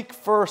seek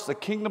first the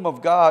kingdom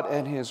of God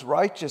and his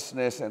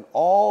righteousness, and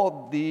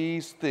all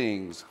these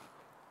things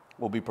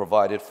will be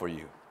provided for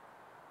you.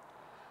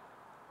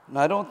 Now,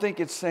 I don't think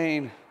it's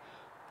saying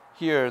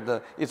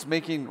here, it's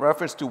making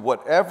reference to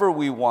whatever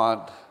we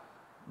want,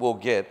 we'll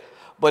get.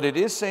 But it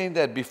is saying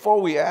that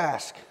before we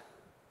ask,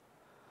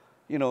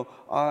 you know,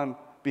 on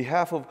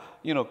behalf of,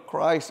 you know,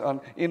 Christ,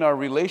 in our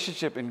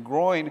relationship and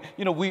growing,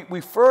 you know,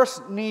 we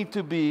first need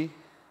to be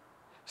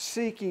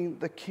seeking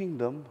the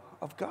kingdom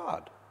of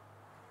God.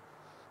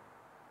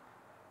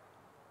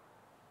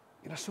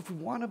 You know, so if we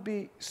want to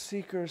be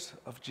seekers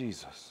of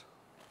Jesus,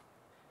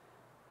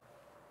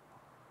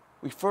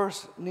 we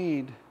first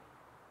need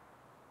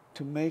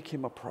to make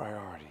him a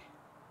priority.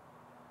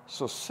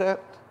 So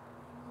set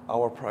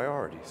our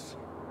priorities.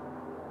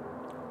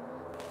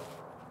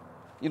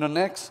 You know,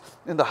 next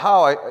in the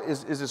how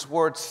is this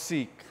word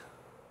seek.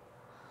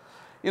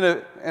 You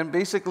know, and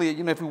basically,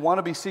 you know, if we want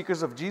to be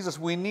seekers of Jesus,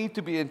 we need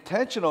to be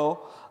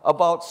intentional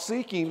about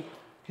seeking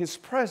his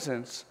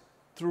presence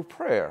through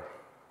prayer.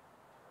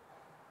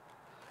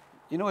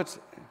 You know, it's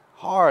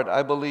hard,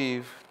 I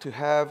believe, to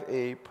have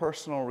a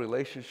personal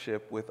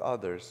relationship with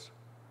others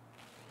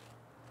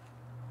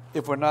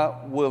if we're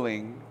not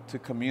willing to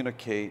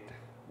communicate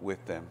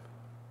with them.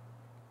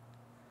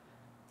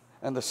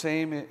 And the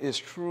same is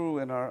true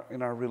in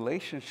our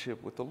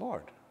relationship with the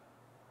Lord.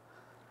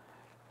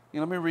 You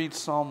know, let me read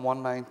Psalm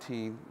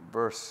 119,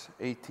 verse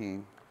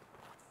 18.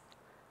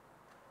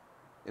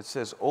 It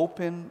says,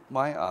 open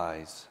my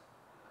eyes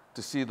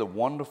to see the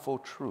wonderful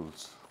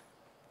truths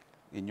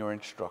in your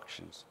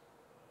instructions.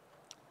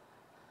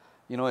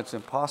 You know, it's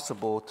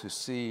impossible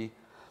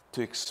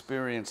to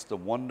experience the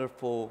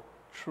wonderful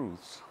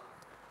truths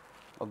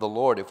of the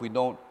Lord if we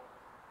don't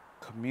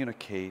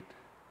communicate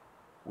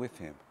with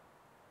him.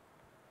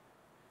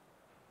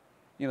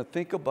 You know,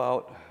 think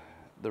about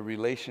the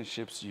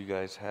relationships you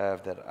guys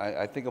have that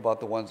I think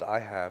about the ones I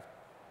have.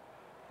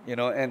 You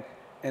know, and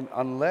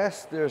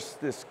unless there's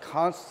this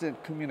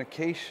constant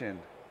communication,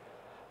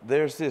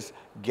 there's this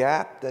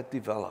gap that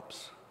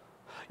develops.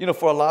 You know,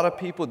 for a lot of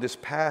people, this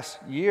past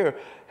year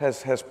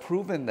has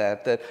proven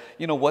that,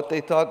 you know, what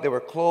they thought they were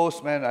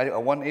close, man, I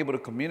wasn't able to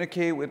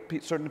communicate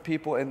with certain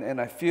people,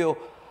 and I feel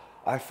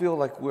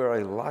like we're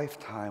a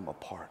lifetime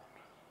apart.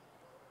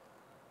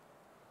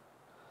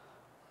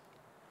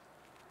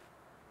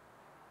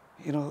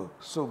 You know,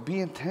 so be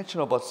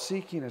intentional about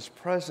seeking his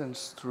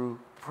presence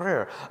through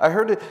prayer. I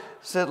heard it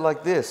said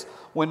like this: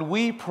 when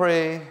we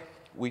pray,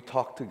 we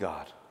talk to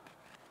God.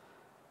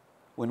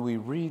 When we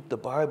read the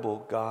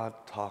Bible, God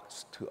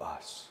talks to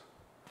us.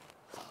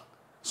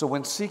 So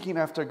when seeking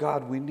after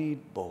God, we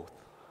need both.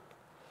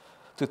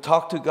 To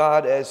talk to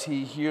God as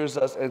he hears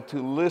us and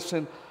to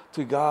listen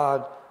to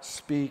God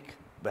speak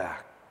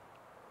back.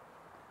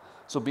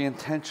 So be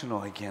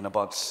intentional again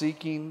about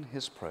seeking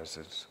his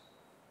presence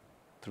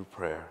through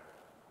prayer.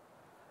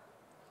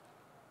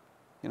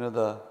 You know,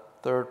 the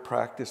third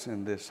practice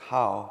in this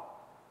how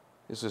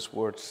is this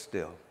word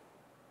still.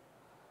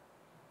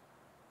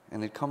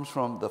 And it comes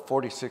from the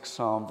 46th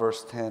Psalm,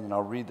 verse 10, and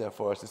I'll read that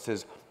for us. It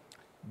says,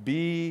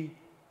 be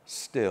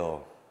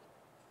still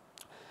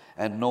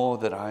and know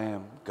that I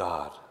am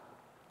God.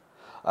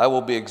 I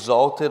will be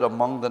exalted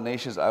among the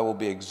nations. I will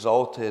be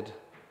exalted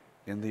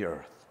in the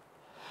earth.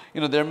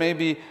 You know, there may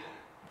be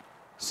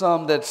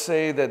some that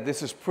say that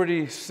this is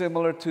pretty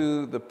similar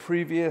to the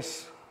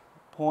previous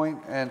point,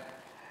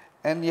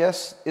 and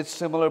yes, it's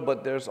similar,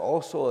 but there's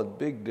also a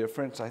big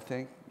difference, I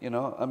think. You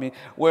know, I mean,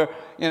 where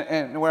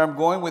I'm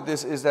going with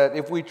this is that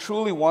if we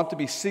truly want to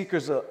be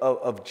seekers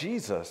of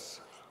Jesus,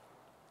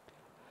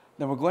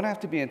 then we're going to have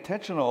to be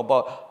intentional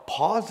about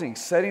pausing,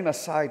 setting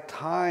aside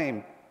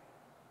time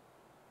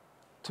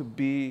to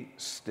be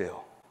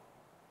still.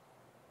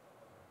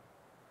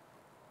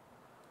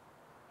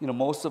 You know,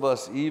 most of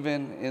us,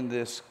 even in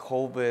this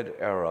COVID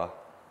era,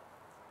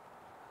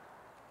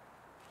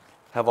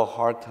 have a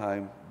hard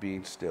time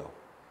being still.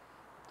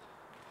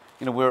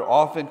 You know, we're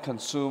often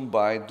consumed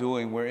by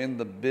doing. We're in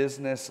the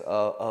business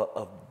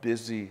of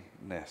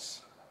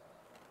busyness.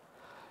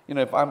 You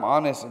know, if I'm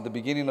honest, at the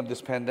beginning of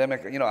this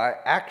pandemic, you know, I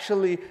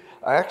actually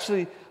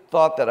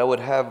thought that I would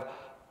have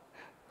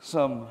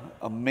some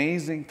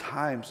amazing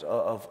times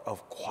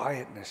of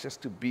quietness,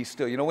 just to be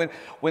still. You know,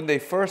 when they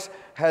first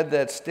had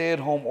that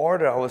stay-at-home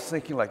order, I was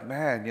thinking like,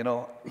 man, you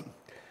know,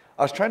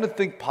 I was trying to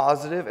think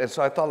positive, and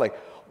so I thought like,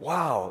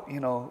 wow,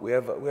 you know, we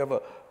have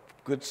a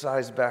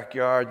good-sized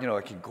backyard. You know,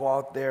 I can go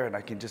out there and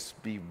I can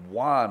just be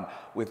one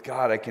with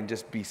God. I can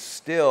just be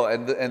still.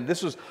 And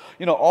this was,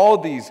 you know, all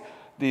these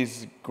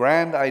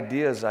grand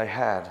ideas I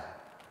had.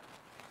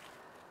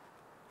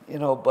 You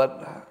know,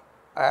 but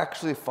I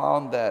actually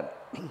found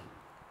that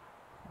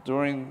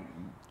during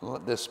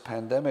this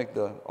pandemic,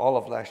 all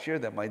of last year,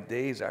 that my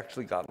days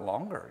actually got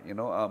longer. You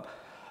know,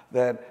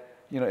 that,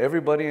 you know,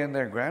 everybody and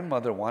their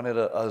grandmother wanted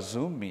a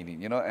Zoom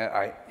meeting. You know,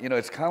 and you know,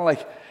 it's kind of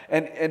like,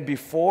 and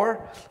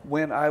before,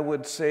 when I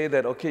would say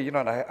that, okay, you know,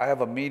 I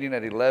have a meeting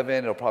at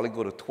 11, it'll probably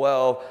go to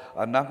 12.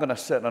 I'm not going to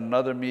set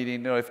another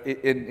meeting, you know,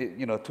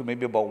 you know, to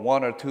maybe about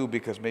 1 or 2,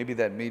 because maybe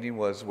that meeting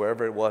was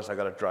wherever it was. I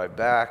got to drive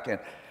back,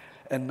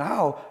 and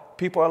now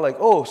people are like,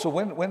 oh, so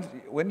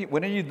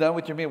when are you done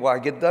with your meeting? Well, I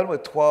get done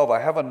with 12. I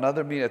have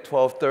another meeting at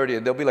 12:30,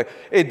 and they'll be like,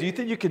 hey, do you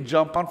think you can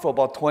jump on for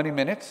about 20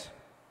 minutes?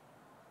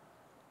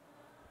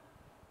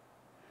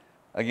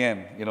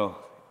 Again, you know,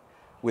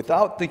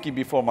 without thinking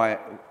before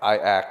I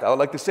act, I would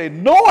like to say,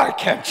 no, I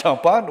can't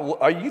jump on.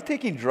 Are you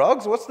taking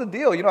drugs? What's the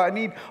deal? You know, I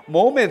need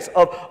moments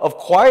of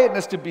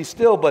quietness to be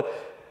still. But,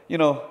 you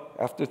know,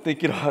 after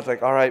thinking, I was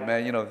like, all right,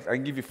 man, you know, I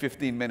can give you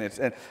 15 minutes.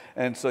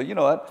 And so, you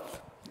know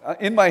what?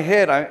 In my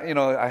head,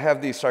 I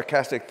have these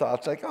sarcastic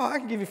thoughts like, oh, I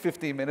can give you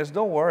 15 minutes.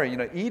 Don't worry. You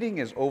know, eating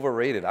is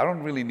overrated. I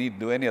don't really need to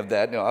do any of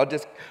that. You know, I'll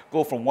just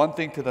go from one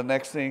thing to the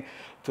next thing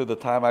to the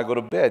time I go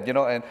to bed. You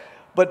know,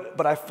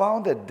 but I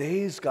found that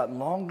days got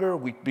longer.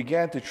 We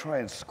began to try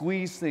and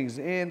squeeze things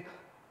in.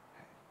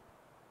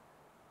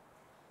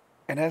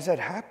 And as that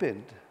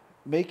happened,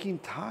 making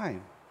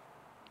time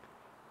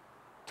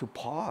to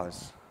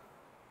pause,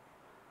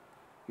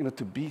 you know,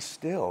 to be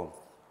still,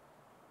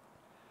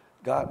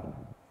 got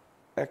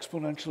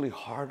exponentially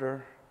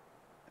harder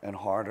and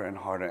harder and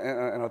harder.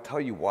 And I'll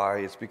tell you why.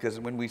 It's because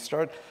when we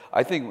start,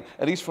 I think,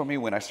 at least for me,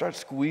 when I start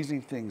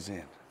squeezing things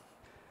in,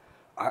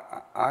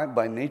 I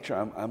by nature,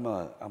 I'm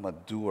a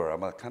doer.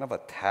 I'm a kind of a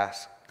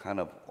task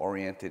kind of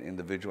oriented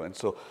individual. And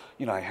so,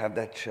 you know, I have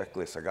that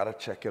checklist. I got to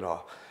check it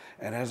off.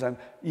 And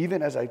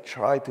even as I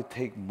try to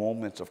take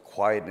moments of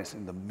quietness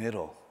in the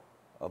middle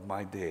of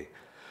my day,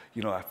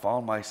 you know, I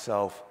found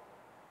myself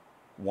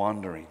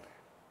wandering,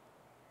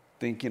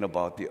 thinking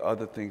about the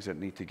other things that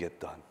need to get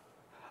done.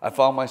 I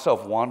found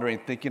myself wandering,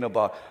 thinking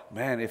about,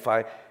 man, if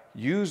I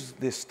use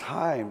this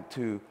time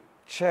to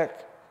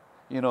check,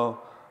 you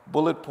know,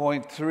 bullet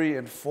point 3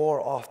 and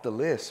 4 off the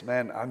list,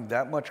 man, I'm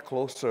that much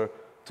closer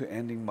to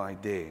ending my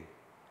day.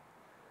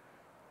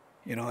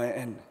 You know,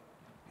 and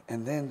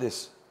then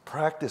this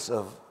practice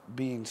of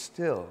being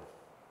still,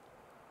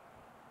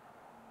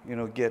 you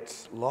know,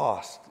 gets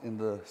lost in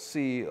the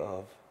sea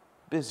of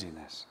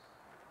busyness.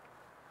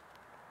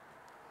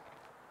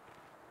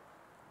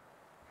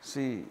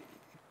 See,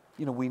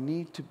 you know, we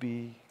need to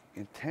be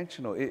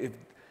intentional.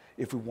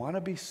 If we want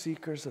to be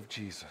seekers of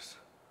Jesus,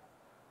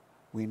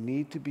 we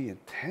need to be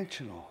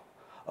intentional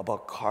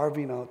about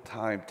carving out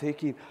time,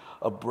 taking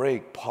a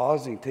break,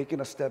 pausing,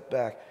 taking a step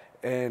back,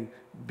 and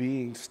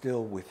being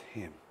still with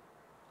Him.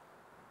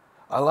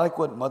 I like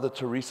what Mother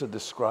Teresa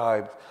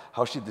described,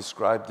 how she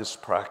described this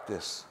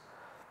practice.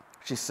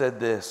 She said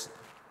this: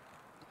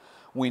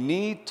 we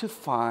need to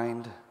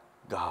find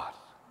God,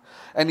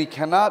 and He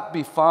cannot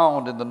be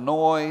found in the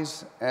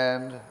noise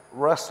and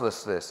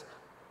restlessness.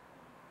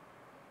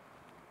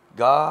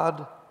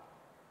 God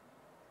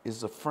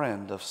is a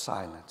friend of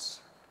silence.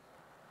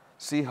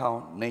 See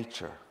how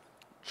nature,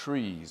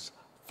 trees,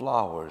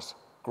 flowers,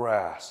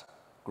 grass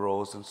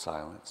grows in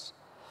silence.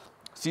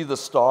 See the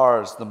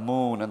stars, the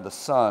moon, and the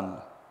sun,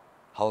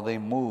 how they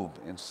move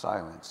in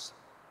silence.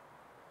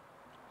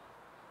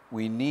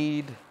 We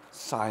need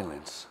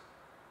silence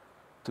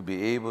to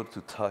be able to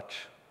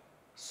touch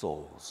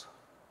souls.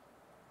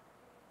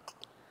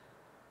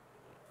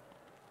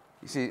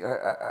 You see,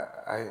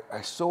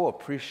 I so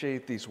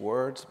appreciate these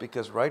words,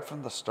 because right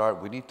from the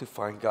start, we need to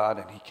find God,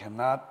 and He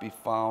cannot be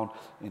found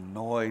in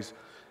noise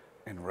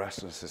and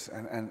restlessness.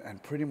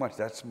 And pretty much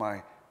that's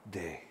my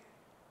day.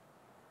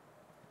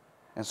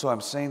 And so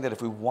I'm saying that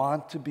if we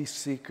want to be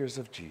seekers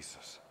of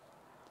Jesus,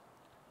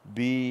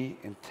 be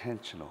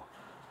intentional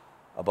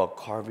about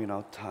carving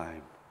out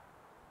time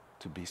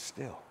to be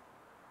still.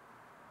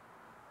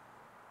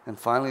 And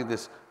finally,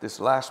 this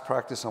last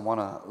practice I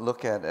want to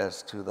look at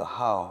as to the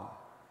how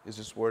is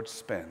this word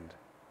spend.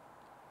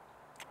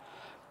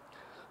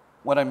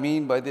 What I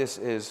mean by this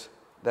is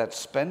that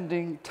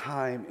spending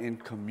time in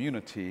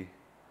community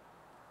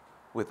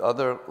with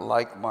other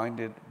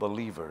like-minded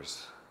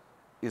believers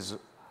is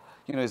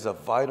a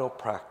vital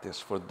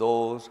practice for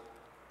those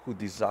who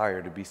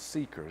desire to be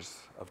seekers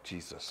of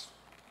Jesus.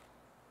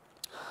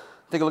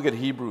 Take a look at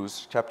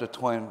Hebrews chapter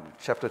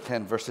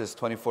 10, verses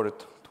 24 to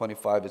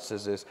 25. It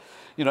says this,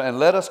 and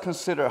let us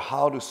consider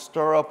how to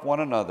stir up one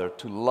another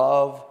to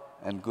love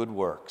and good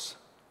works,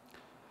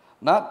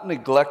 not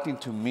neglecting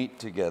to meet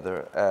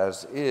together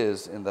as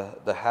is in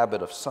the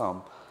habit of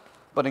some,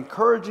 but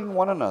encouraging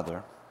one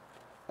another,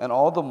 and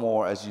all the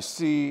more as you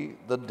see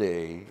the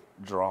day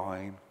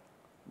drawing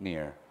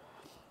near.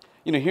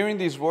 Hearing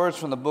these words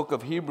from the book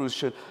of Hebrews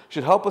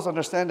should help us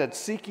understand that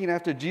seeking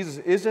after Jesus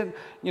isn't,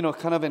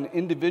 kind of an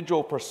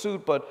individual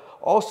pursuit, but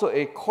also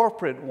a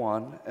corporate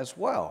one as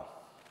well.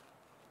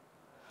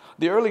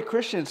 The early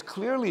Christians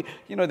clearly,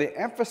 they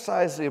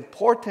emphasize the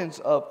importance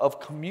of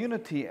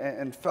community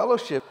and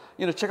fellowship.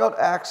 Check out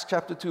Acts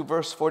chapter 2,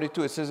 verse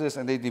 42. It says this,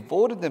 and they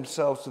devoted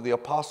themselves to the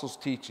apostles'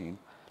 teaching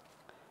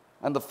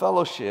and the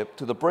fellowship,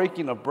 to the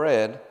breaking of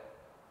bread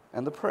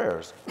and the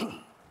prayers.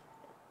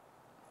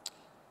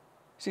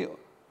 See,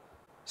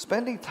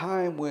 spending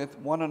time with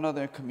one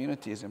another in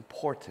community is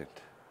important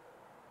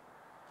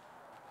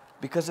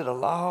because it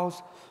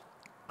allows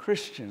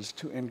Christians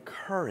to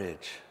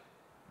encourage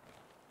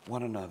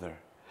one another,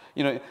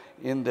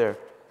 in their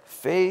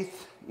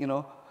faith,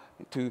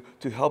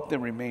 to help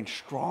them remain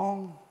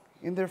strong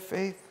in their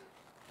faith,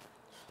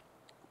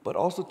 but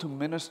also to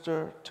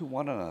minister to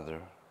one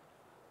another,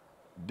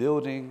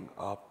 building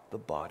up the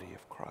body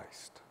of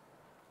Christ.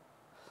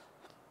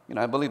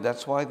 I believe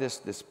that's why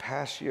this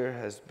past year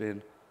has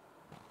been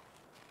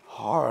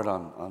hard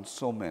on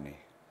so many.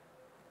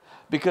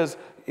 Because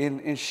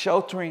in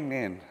sheltering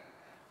in,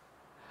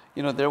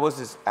 there was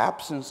this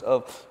absence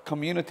of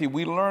community.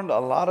 We learned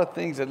a lot of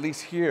things, at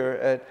least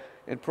here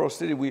in Pearl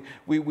City.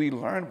 We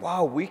learned,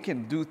 wow, we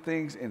can do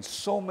things in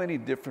so many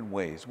different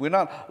ways. We're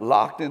not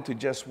locked into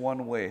just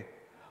one way.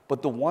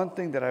 But the one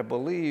thing that I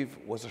believe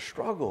was a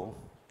struggle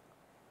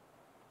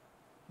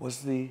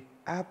was the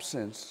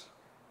absence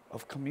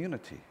of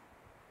community,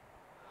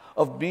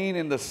 of being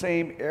in the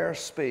same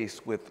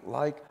airspace with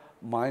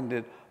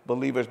like-minded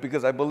believers,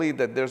 because I believe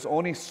that there's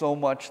only so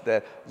much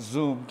that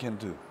Zoom can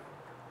do.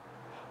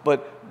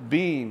 But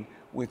being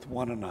with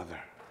one another,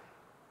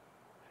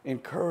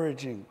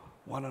 encouraging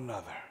one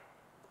another,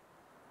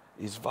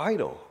 is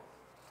vital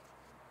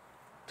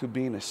to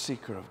being a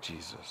seeker of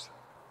Jesus.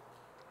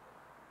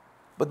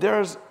 But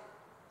there's,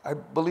 I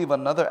believe,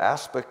 another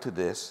aspect to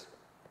this,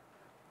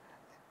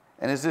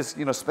 and is this,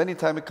 spending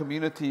time in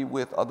community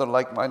with other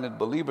like-minded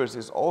believers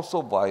is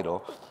also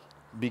vital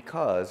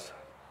because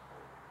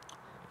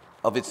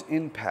of its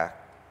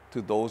impact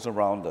to those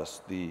around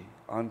us, the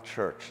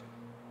unchurched.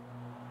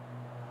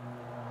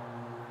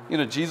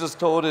 Jesus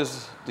told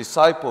his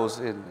disciples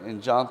in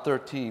John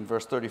 13,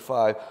 verse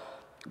 35,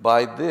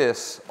 by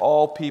this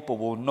all people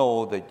will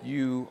know that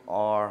you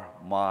are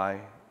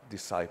my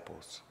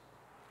disciples.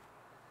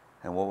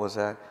 And what was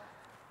that?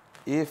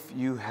 If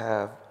you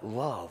have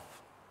love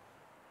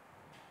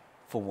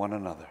for one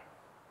another.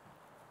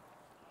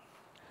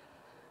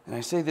 And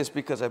I say this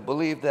because I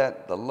believe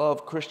that the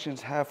love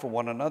Christians have for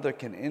one another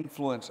can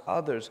influence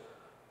others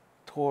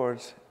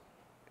towards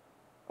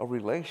a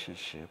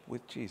relationship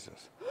with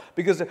Jesus.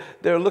 Because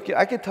they're looking,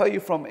 I can tell you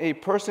from a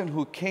person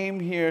who came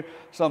here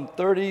some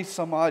 30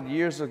 some odd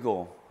years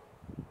ago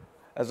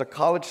as a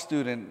college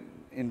student,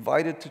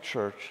 invited to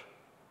church,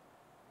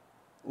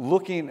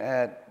 looking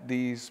at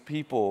these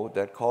people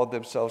that called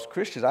themselves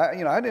Christians.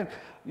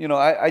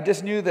 I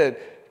just knew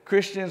that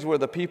Christians were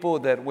the people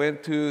that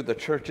went to the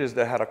churches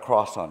that had a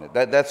cross on it.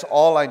 That's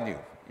all I knew,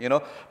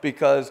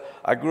 because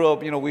I grew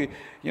up,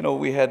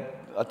 we had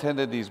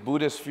attended these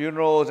Buddhist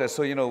funerals, and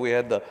so, we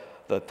had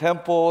the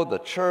temple, the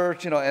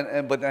church,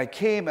 but I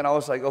came and I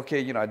was like, okay,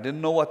 I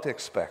didn't know what to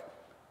expect.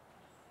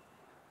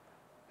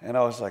 And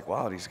I was like,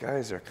 wow, these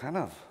guys are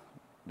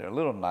they're a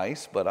little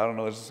nice, but I don't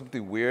know, it's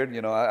something weird,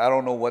 I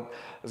don't know what,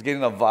 I was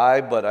getting a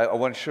vibe, but I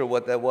wasn't sure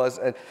what that was.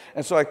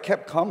 And so I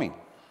kept coming.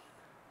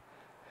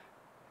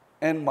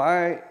 And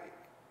my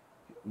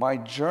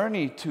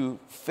journey to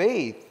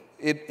faith,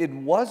 it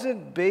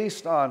wasn't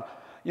based on,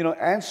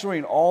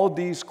 answering all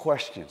these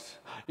questions.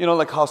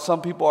 Like how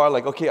some people are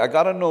like, okay, I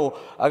gotta know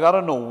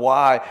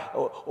why,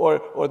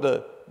 or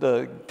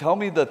the tell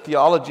me the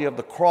theology of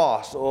the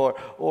cross, or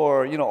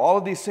all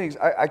of these things.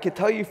 I could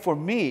tell you for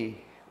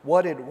me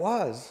what it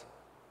was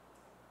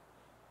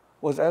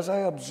as I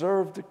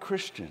observed the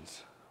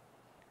Christians,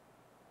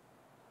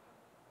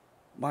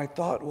 my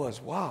thought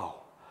was, wow,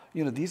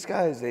 these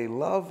guys, they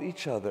love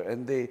each other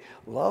and they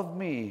love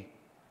me.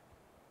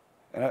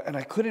 And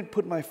I couldn't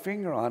put my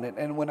finger on it.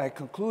 And when I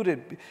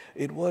concluded,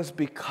 it was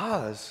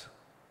because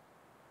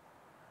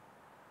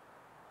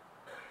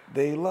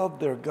they loved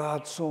their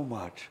God so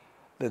much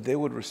that they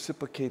would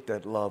reciprocate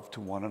that love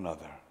to one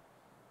another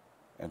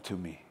and to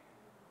me.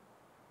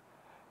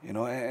 And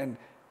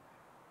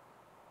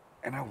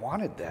I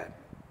wanted that.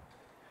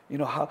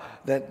 How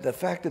that the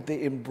fact that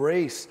they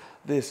embrace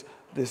this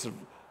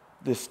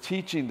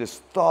teaching, this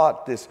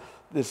thought, this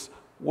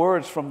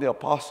words from the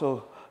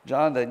Apostle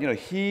John that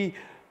he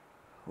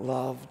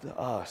loved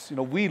us.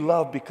 We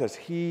love because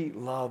he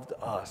loved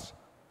us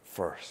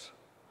first.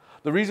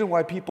 The reason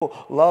why people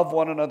love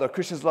one another,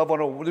 Christians love one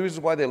another, the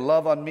reason why they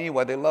love on me,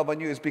 why they love on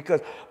you is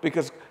because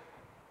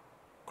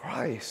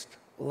Christ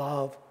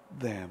loved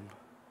them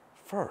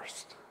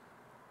first.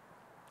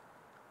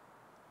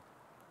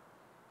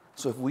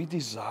 So if we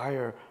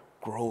desire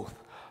growth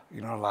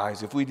in our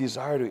lives, if we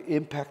desire to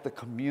impact the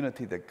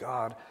community that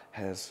God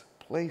has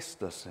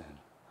placed us in,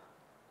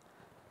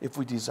 if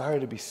we desire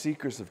to be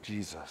seekers of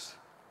Jesus,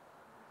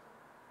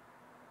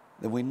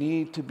 then we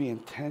need to be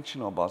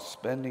intentional about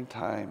spending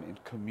time in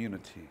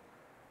community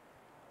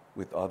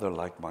with other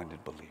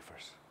like-minded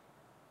believers.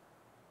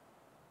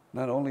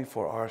 Not only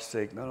for our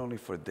sake, not only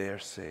for their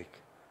sake,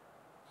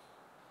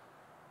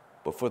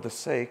 but for the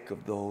sake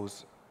of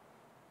those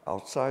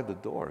outside the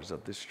doors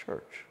of this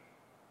church.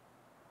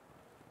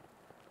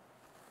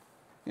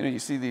 You know, you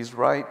see these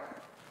right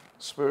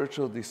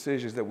spiritual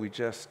decisions that we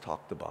just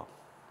talked about.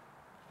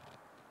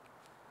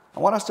 I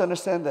want us to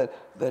understand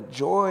that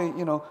joy,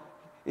 you know,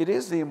 it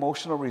is the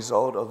emotional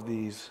result of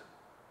these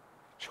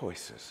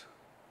choices.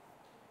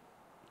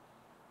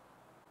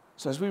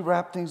 So as we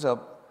wrap things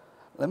up,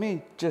 let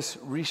me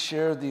just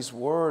reshare these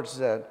words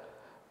that,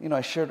 you know,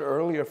 I shared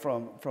earlier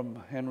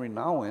from Henry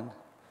Nouwen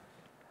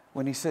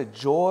when he said,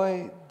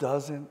 joy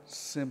doesn't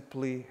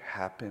simply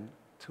happen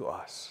to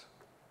us.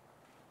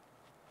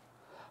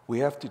 We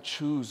have to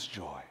choose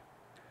joy,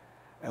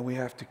 and we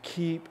have to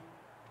keep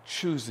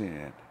choosing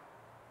it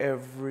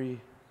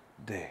every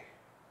day.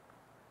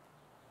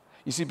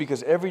 You see,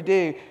 because every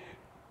day,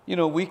 you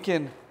know,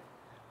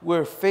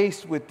 we're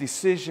faced with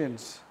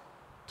decisions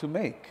to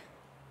make.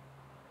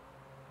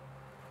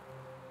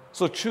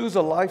 So choose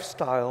a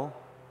lifestyle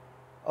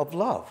of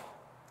love.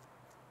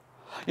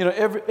 You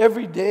know,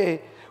 every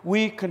day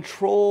we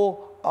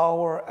control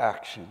our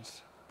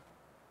actions.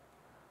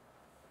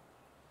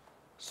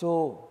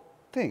 So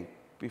think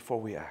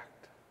before we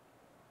act.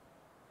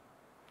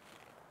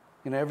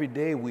 You know, every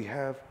day we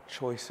have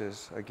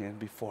choices again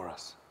before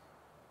us.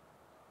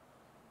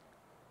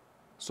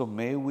 So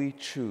may we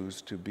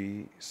choose to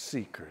be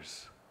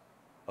seekers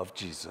of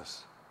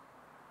Jesus.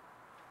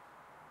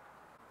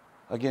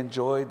 Again,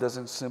 joy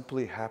doesn't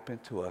simply happen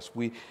to us.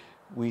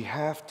 We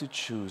have to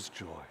choose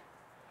joy.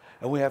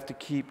 And we have to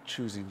keep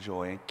choosing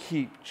joy and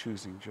keep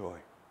choosing joy.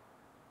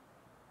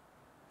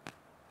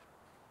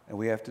 And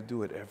we have to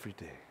do it every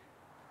day.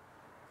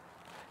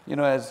 You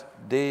know, as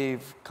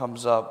Dave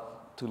comes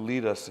up to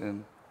lead us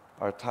in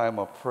our time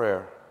of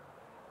prayer,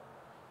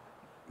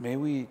 may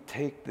we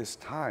take this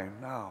time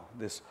now,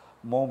 this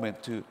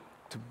moment to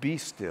be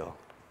still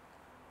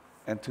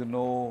and to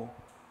know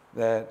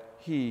that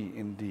He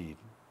indeed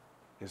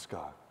is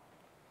God.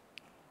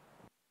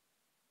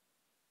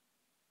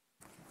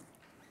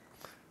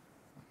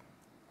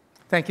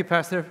 Thank you,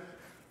 Pastor,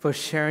 for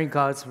sharing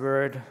God's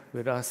word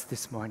with us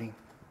this morning.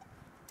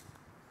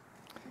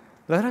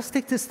 Let us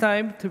take this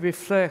time to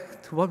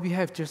reflect what we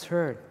have just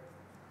heard.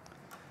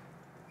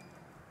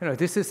 You know,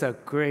 this is a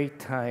great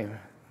time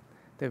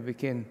that we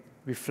can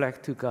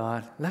reflect to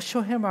God. Let's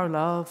show Him our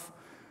love,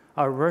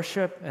 our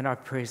worship, and our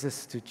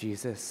praises to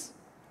Jesus.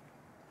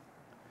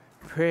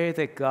 Pray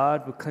that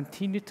God will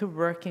continue to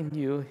work in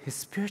you His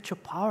spiritual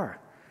power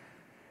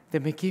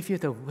that may give you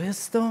the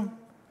wisdom,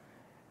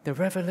 the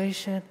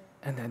revelation,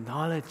 and the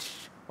knowledge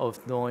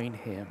of knowing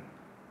Him.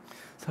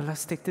 So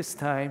let's take this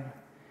time.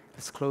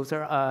 Let's close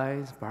our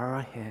eyes, bow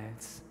our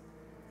heads,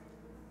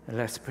 and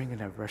let's bring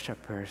in our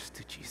worship prayers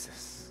to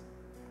Jesus.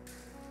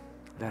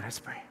 Let us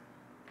pray.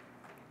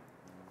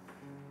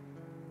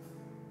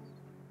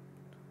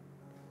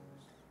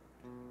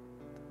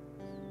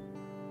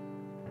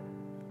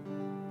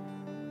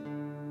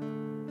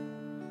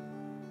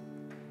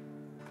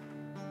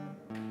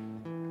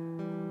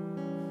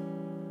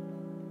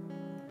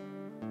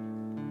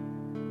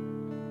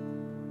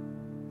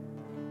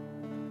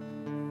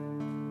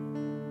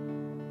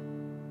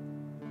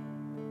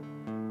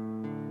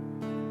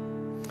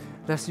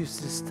 Let's use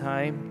this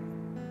time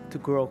to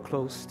grow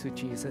close to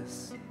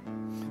Jesus.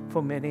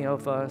 For many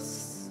of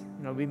us,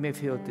 you know, we may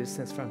feel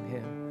distance from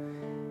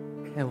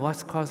Him. And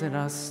what's causing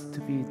us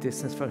to be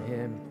distant from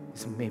Him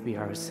is maybe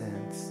our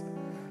sins.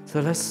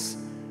 So let's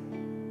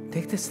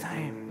take this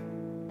time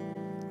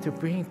to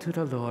bring to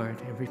the Lord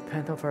and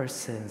repent of our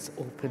sins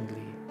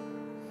openly.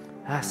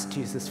 Ask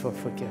Jesus for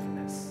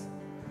forgiveness.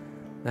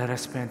 Let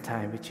us spend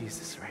time with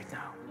Jesus right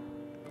now.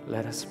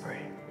 Let us pray.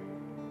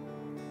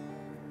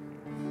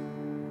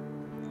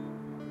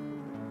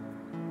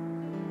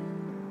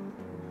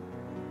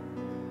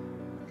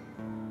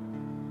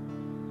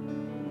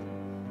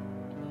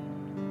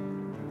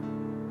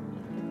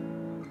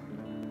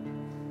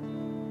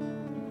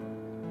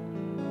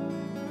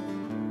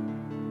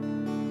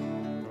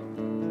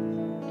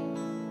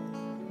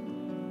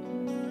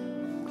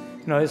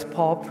 You know, as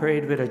Paul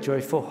prayed with a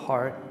joyful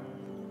heart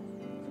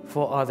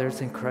for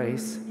others in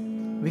Christ,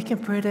 we can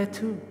pray that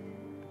too.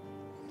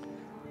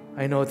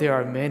 I know there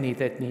are many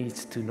that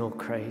needs to know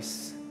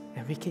Christ,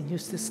 and we can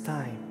use this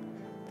time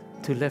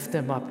to lift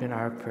them up in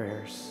our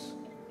prayers.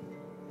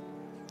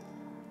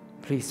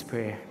 Please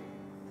pray.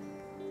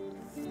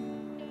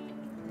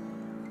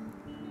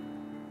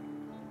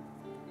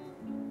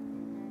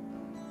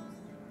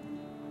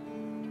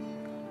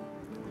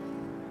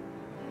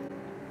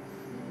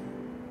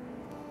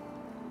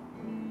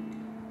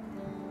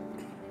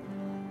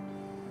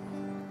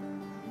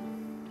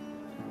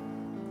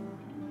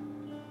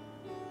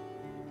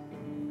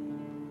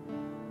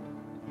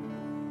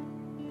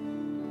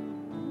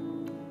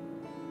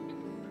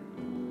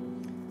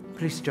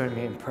 Please join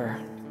me in prayer.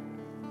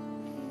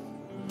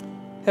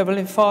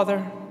 Heavenly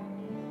Father,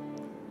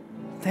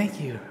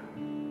 thank you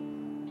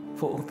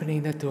for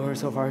opening the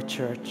doors of our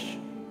church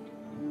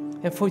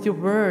and for your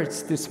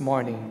words this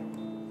morning.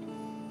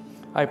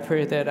 I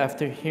pray that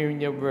after hearing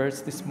your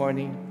words this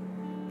morning,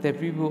 that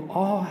we will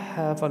all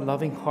have a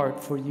loving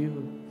heart for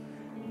you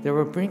that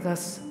will bring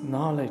us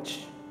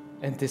knowledge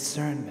and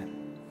discernment.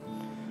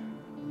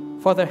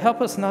 Father,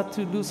 help us not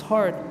to lose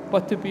heart,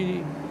 but to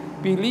be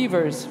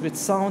believers with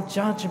sound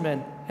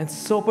judgment and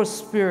sober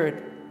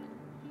spirit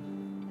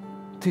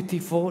to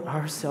devote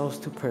ourselves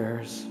to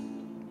prayers.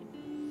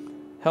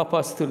 Help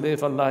us to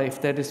live a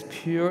life that is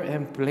pure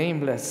and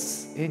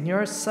blameless in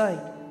your sight.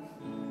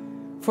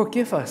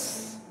 Forgive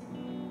us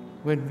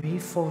when we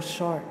fall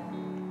short.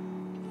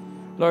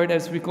 Lord,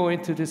 as we go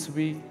into this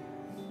week,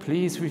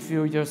 please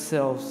reveal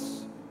yourself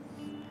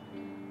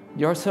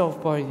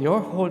by your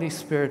Holy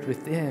Spirit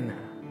within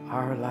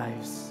our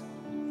lives.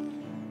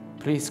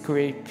 Please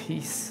create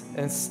peace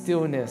and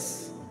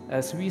stillness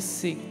as we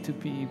seek to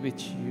be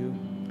with you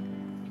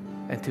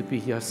and to be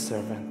your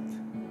servant.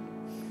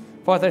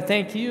 Father,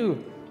 thank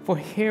you for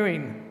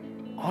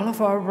hearing all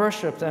of our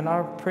worship and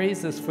our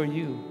praises for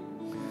you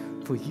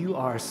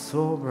are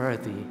so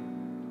worthy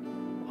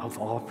of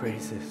all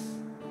praises.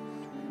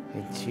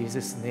 In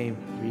Jesus' name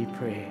we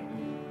pray.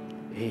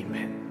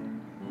 Amen.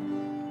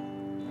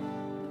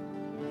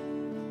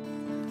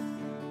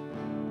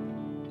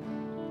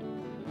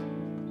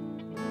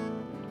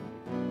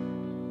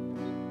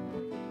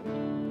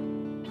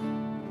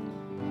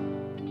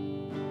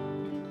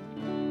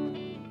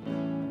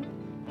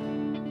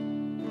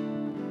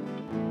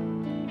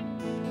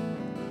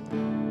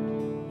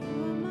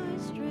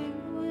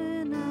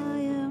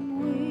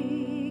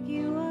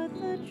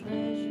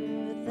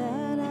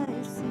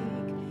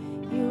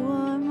 You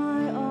are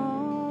my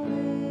all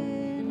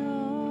in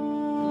all.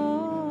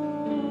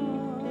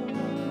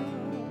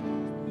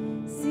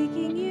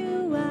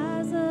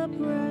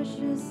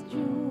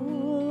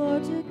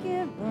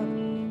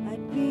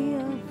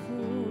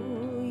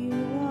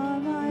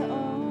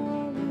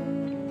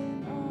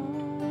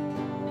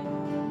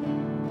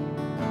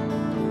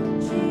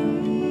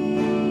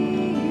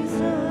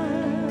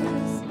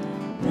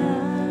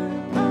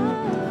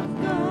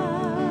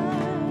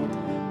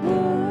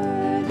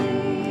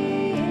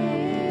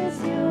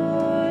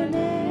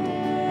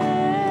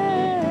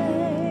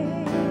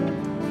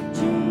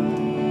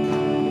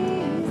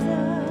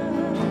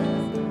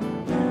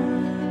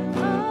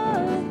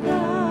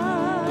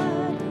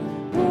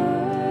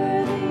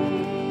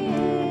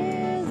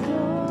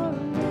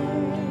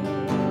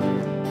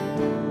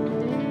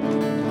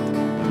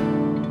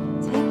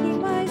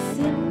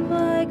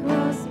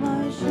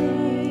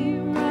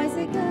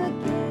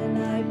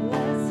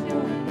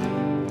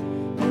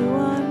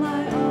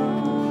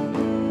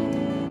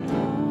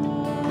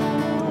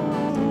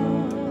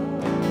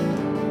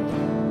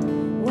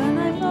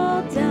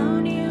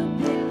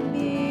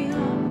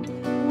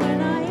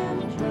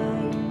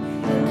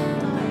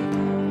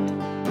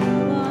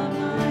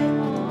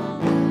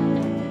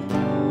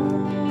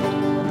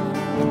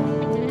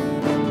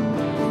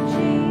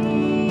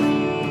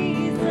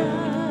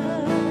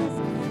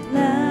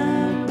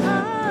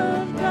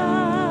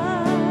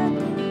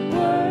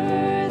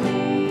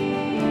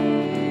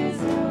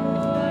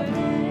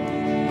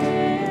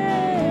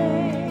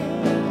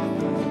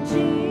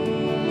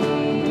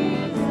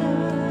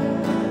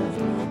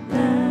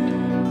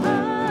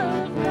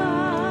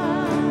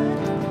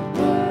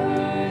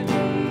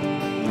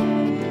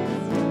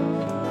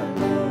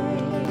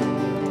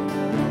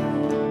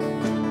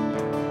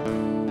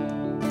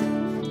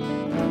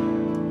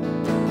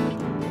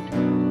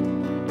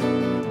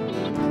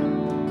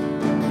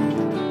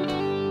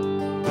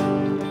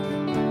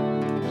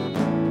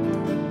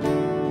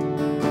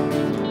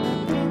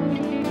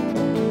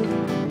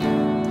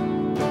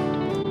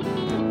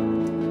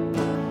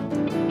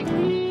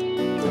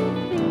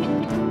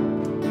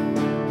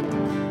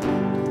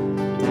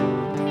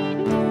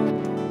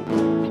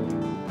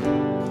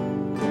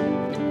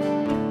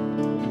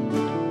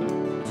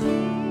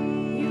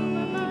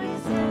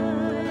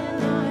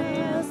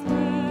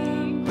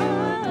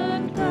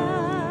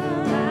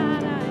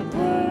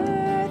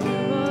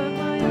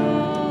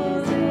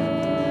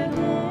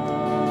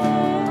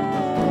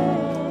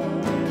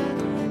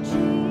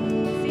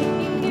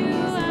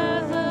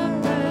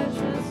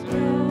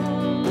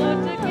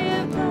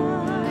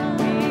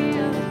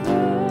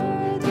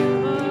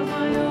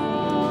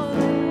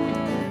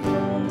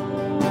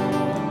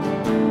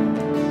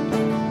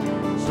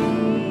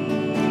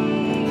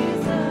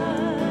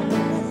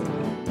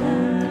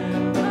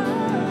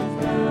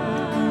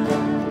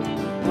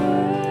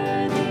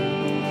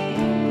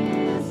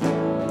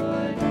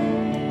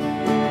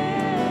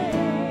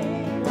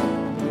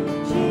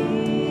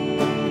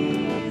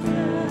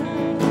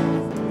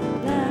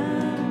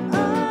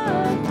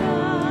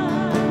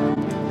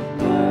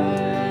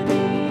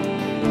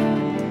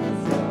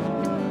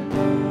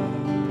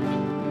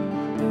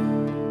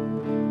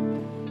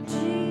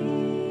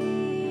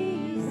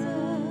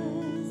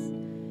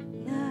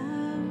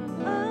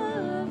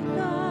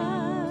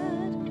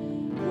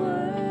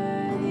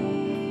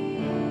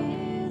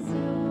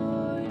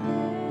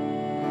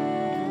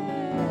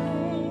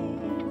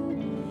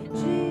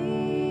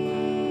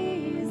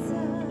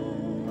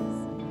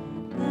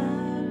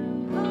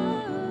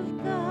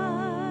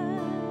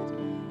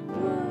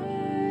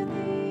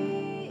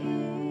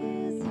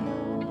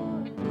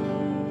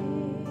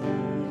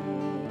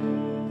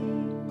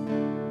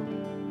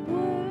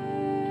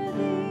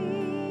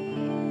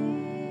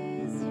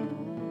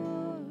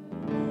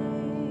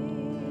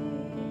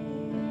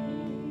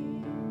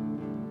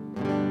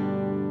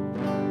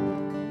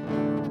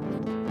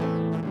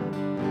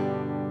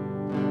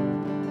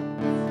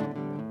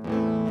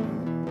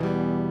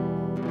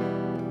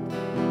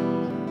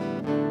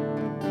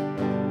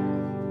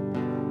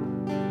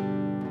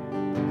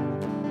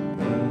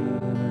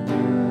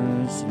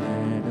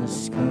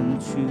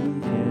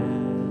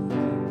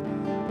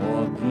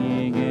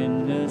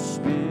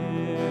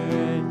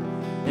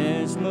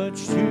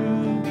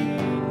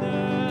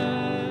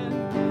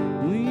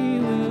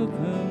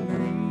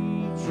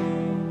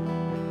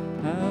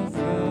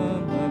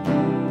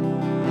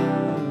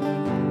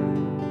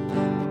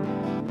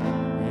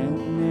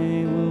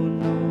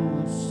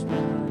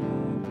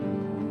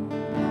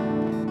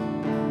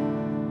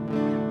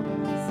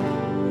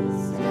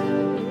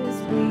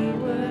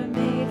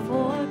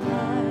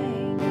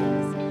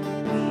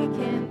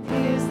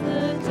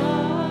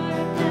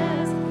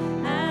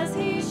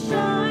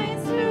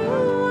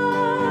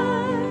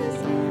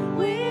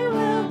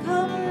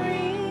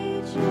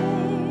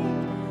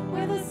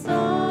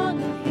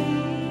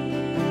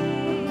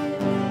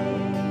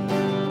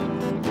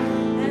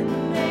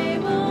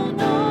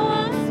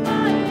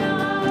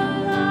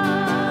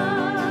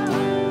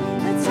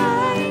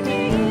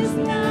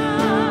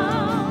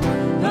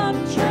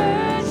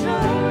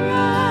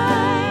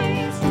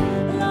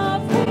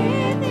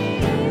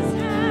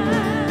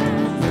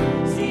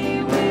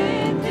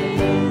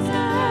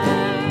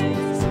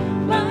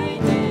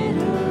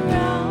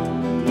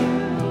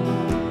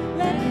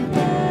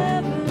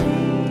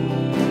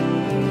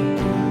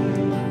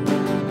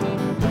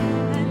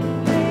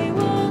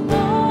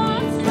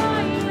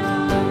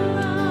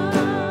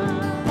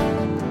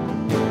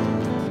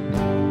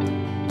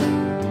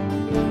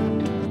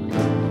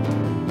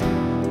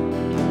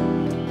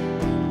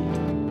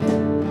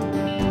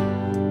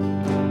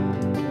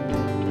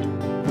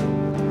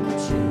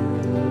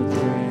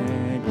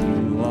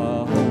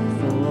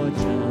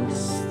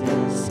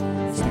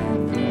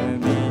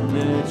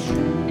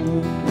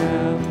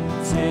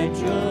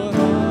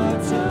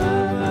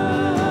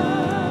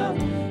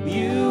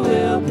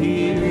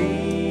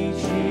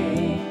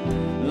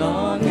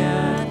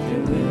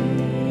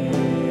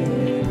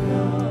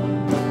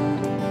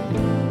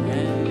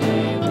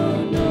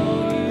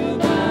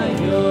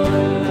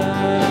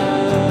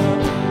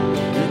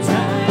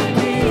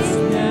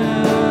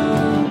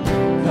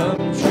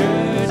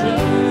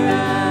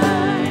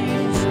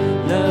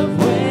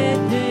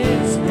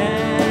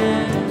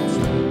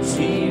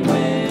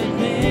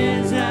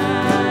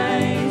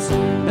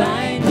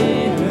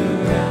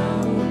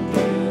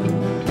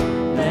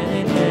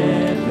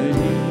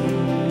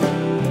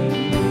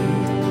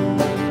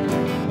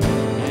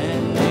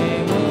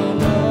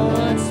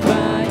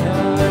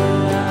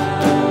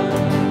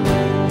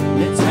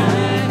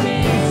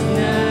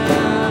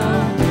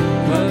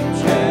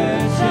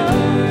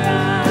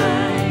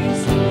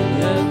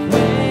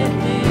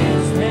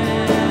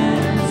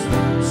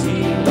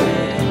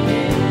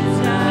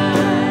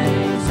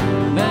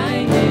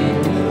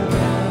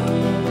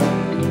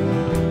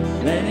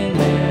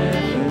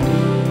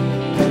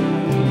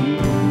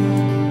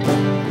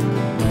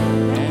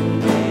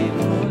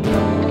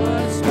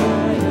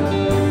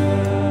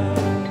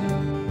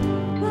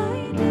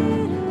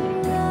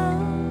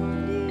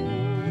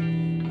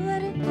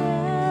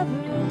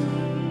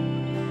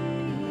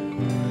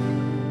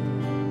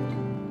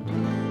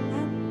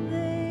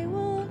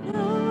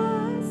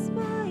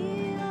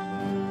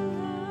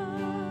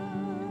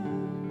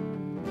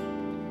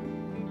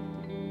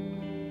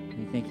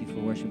 thank you for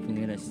worshiping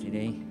with us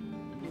today.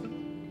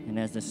 And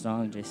as the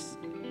song just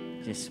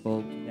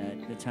spoke,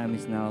 that the time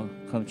is now.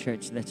 Come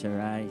church, let's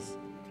arise.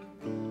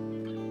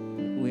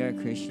 We are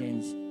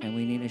Christians, and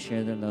we need to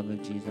share the love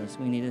of Jesus.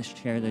 We need to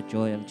share the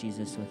joy of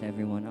Jesus with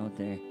everyone out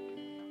there.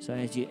 So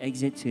as you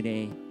exit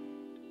today,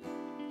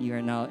 you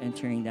are now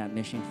entering that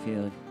mission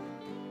field.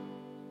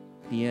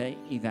 Be an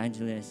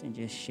evangelist and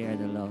just share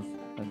the love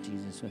of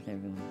Jesus with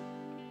everyone.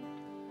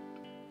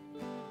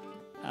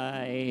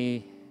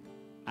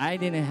 I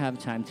didn't have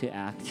time to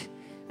act,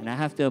 and I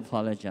have to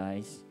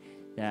apologize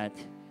that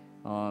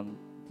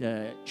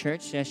the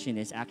church session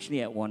is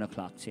actually at 1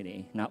 o'clock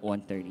today, not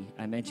 1:30.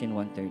 I mentioned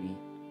 1:30.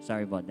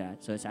 Sorry about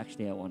that. So it's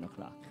actually at 1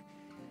 o'clock.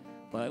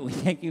 But we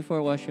thank you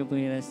for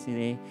worshiping with us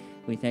today.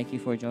 We thank you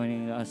for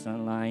joining us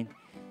online.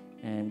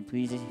 And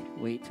please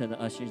wait till the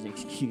ushers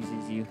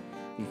excuses you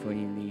before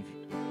you leave.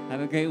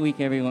 Have a great week,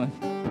 everyone.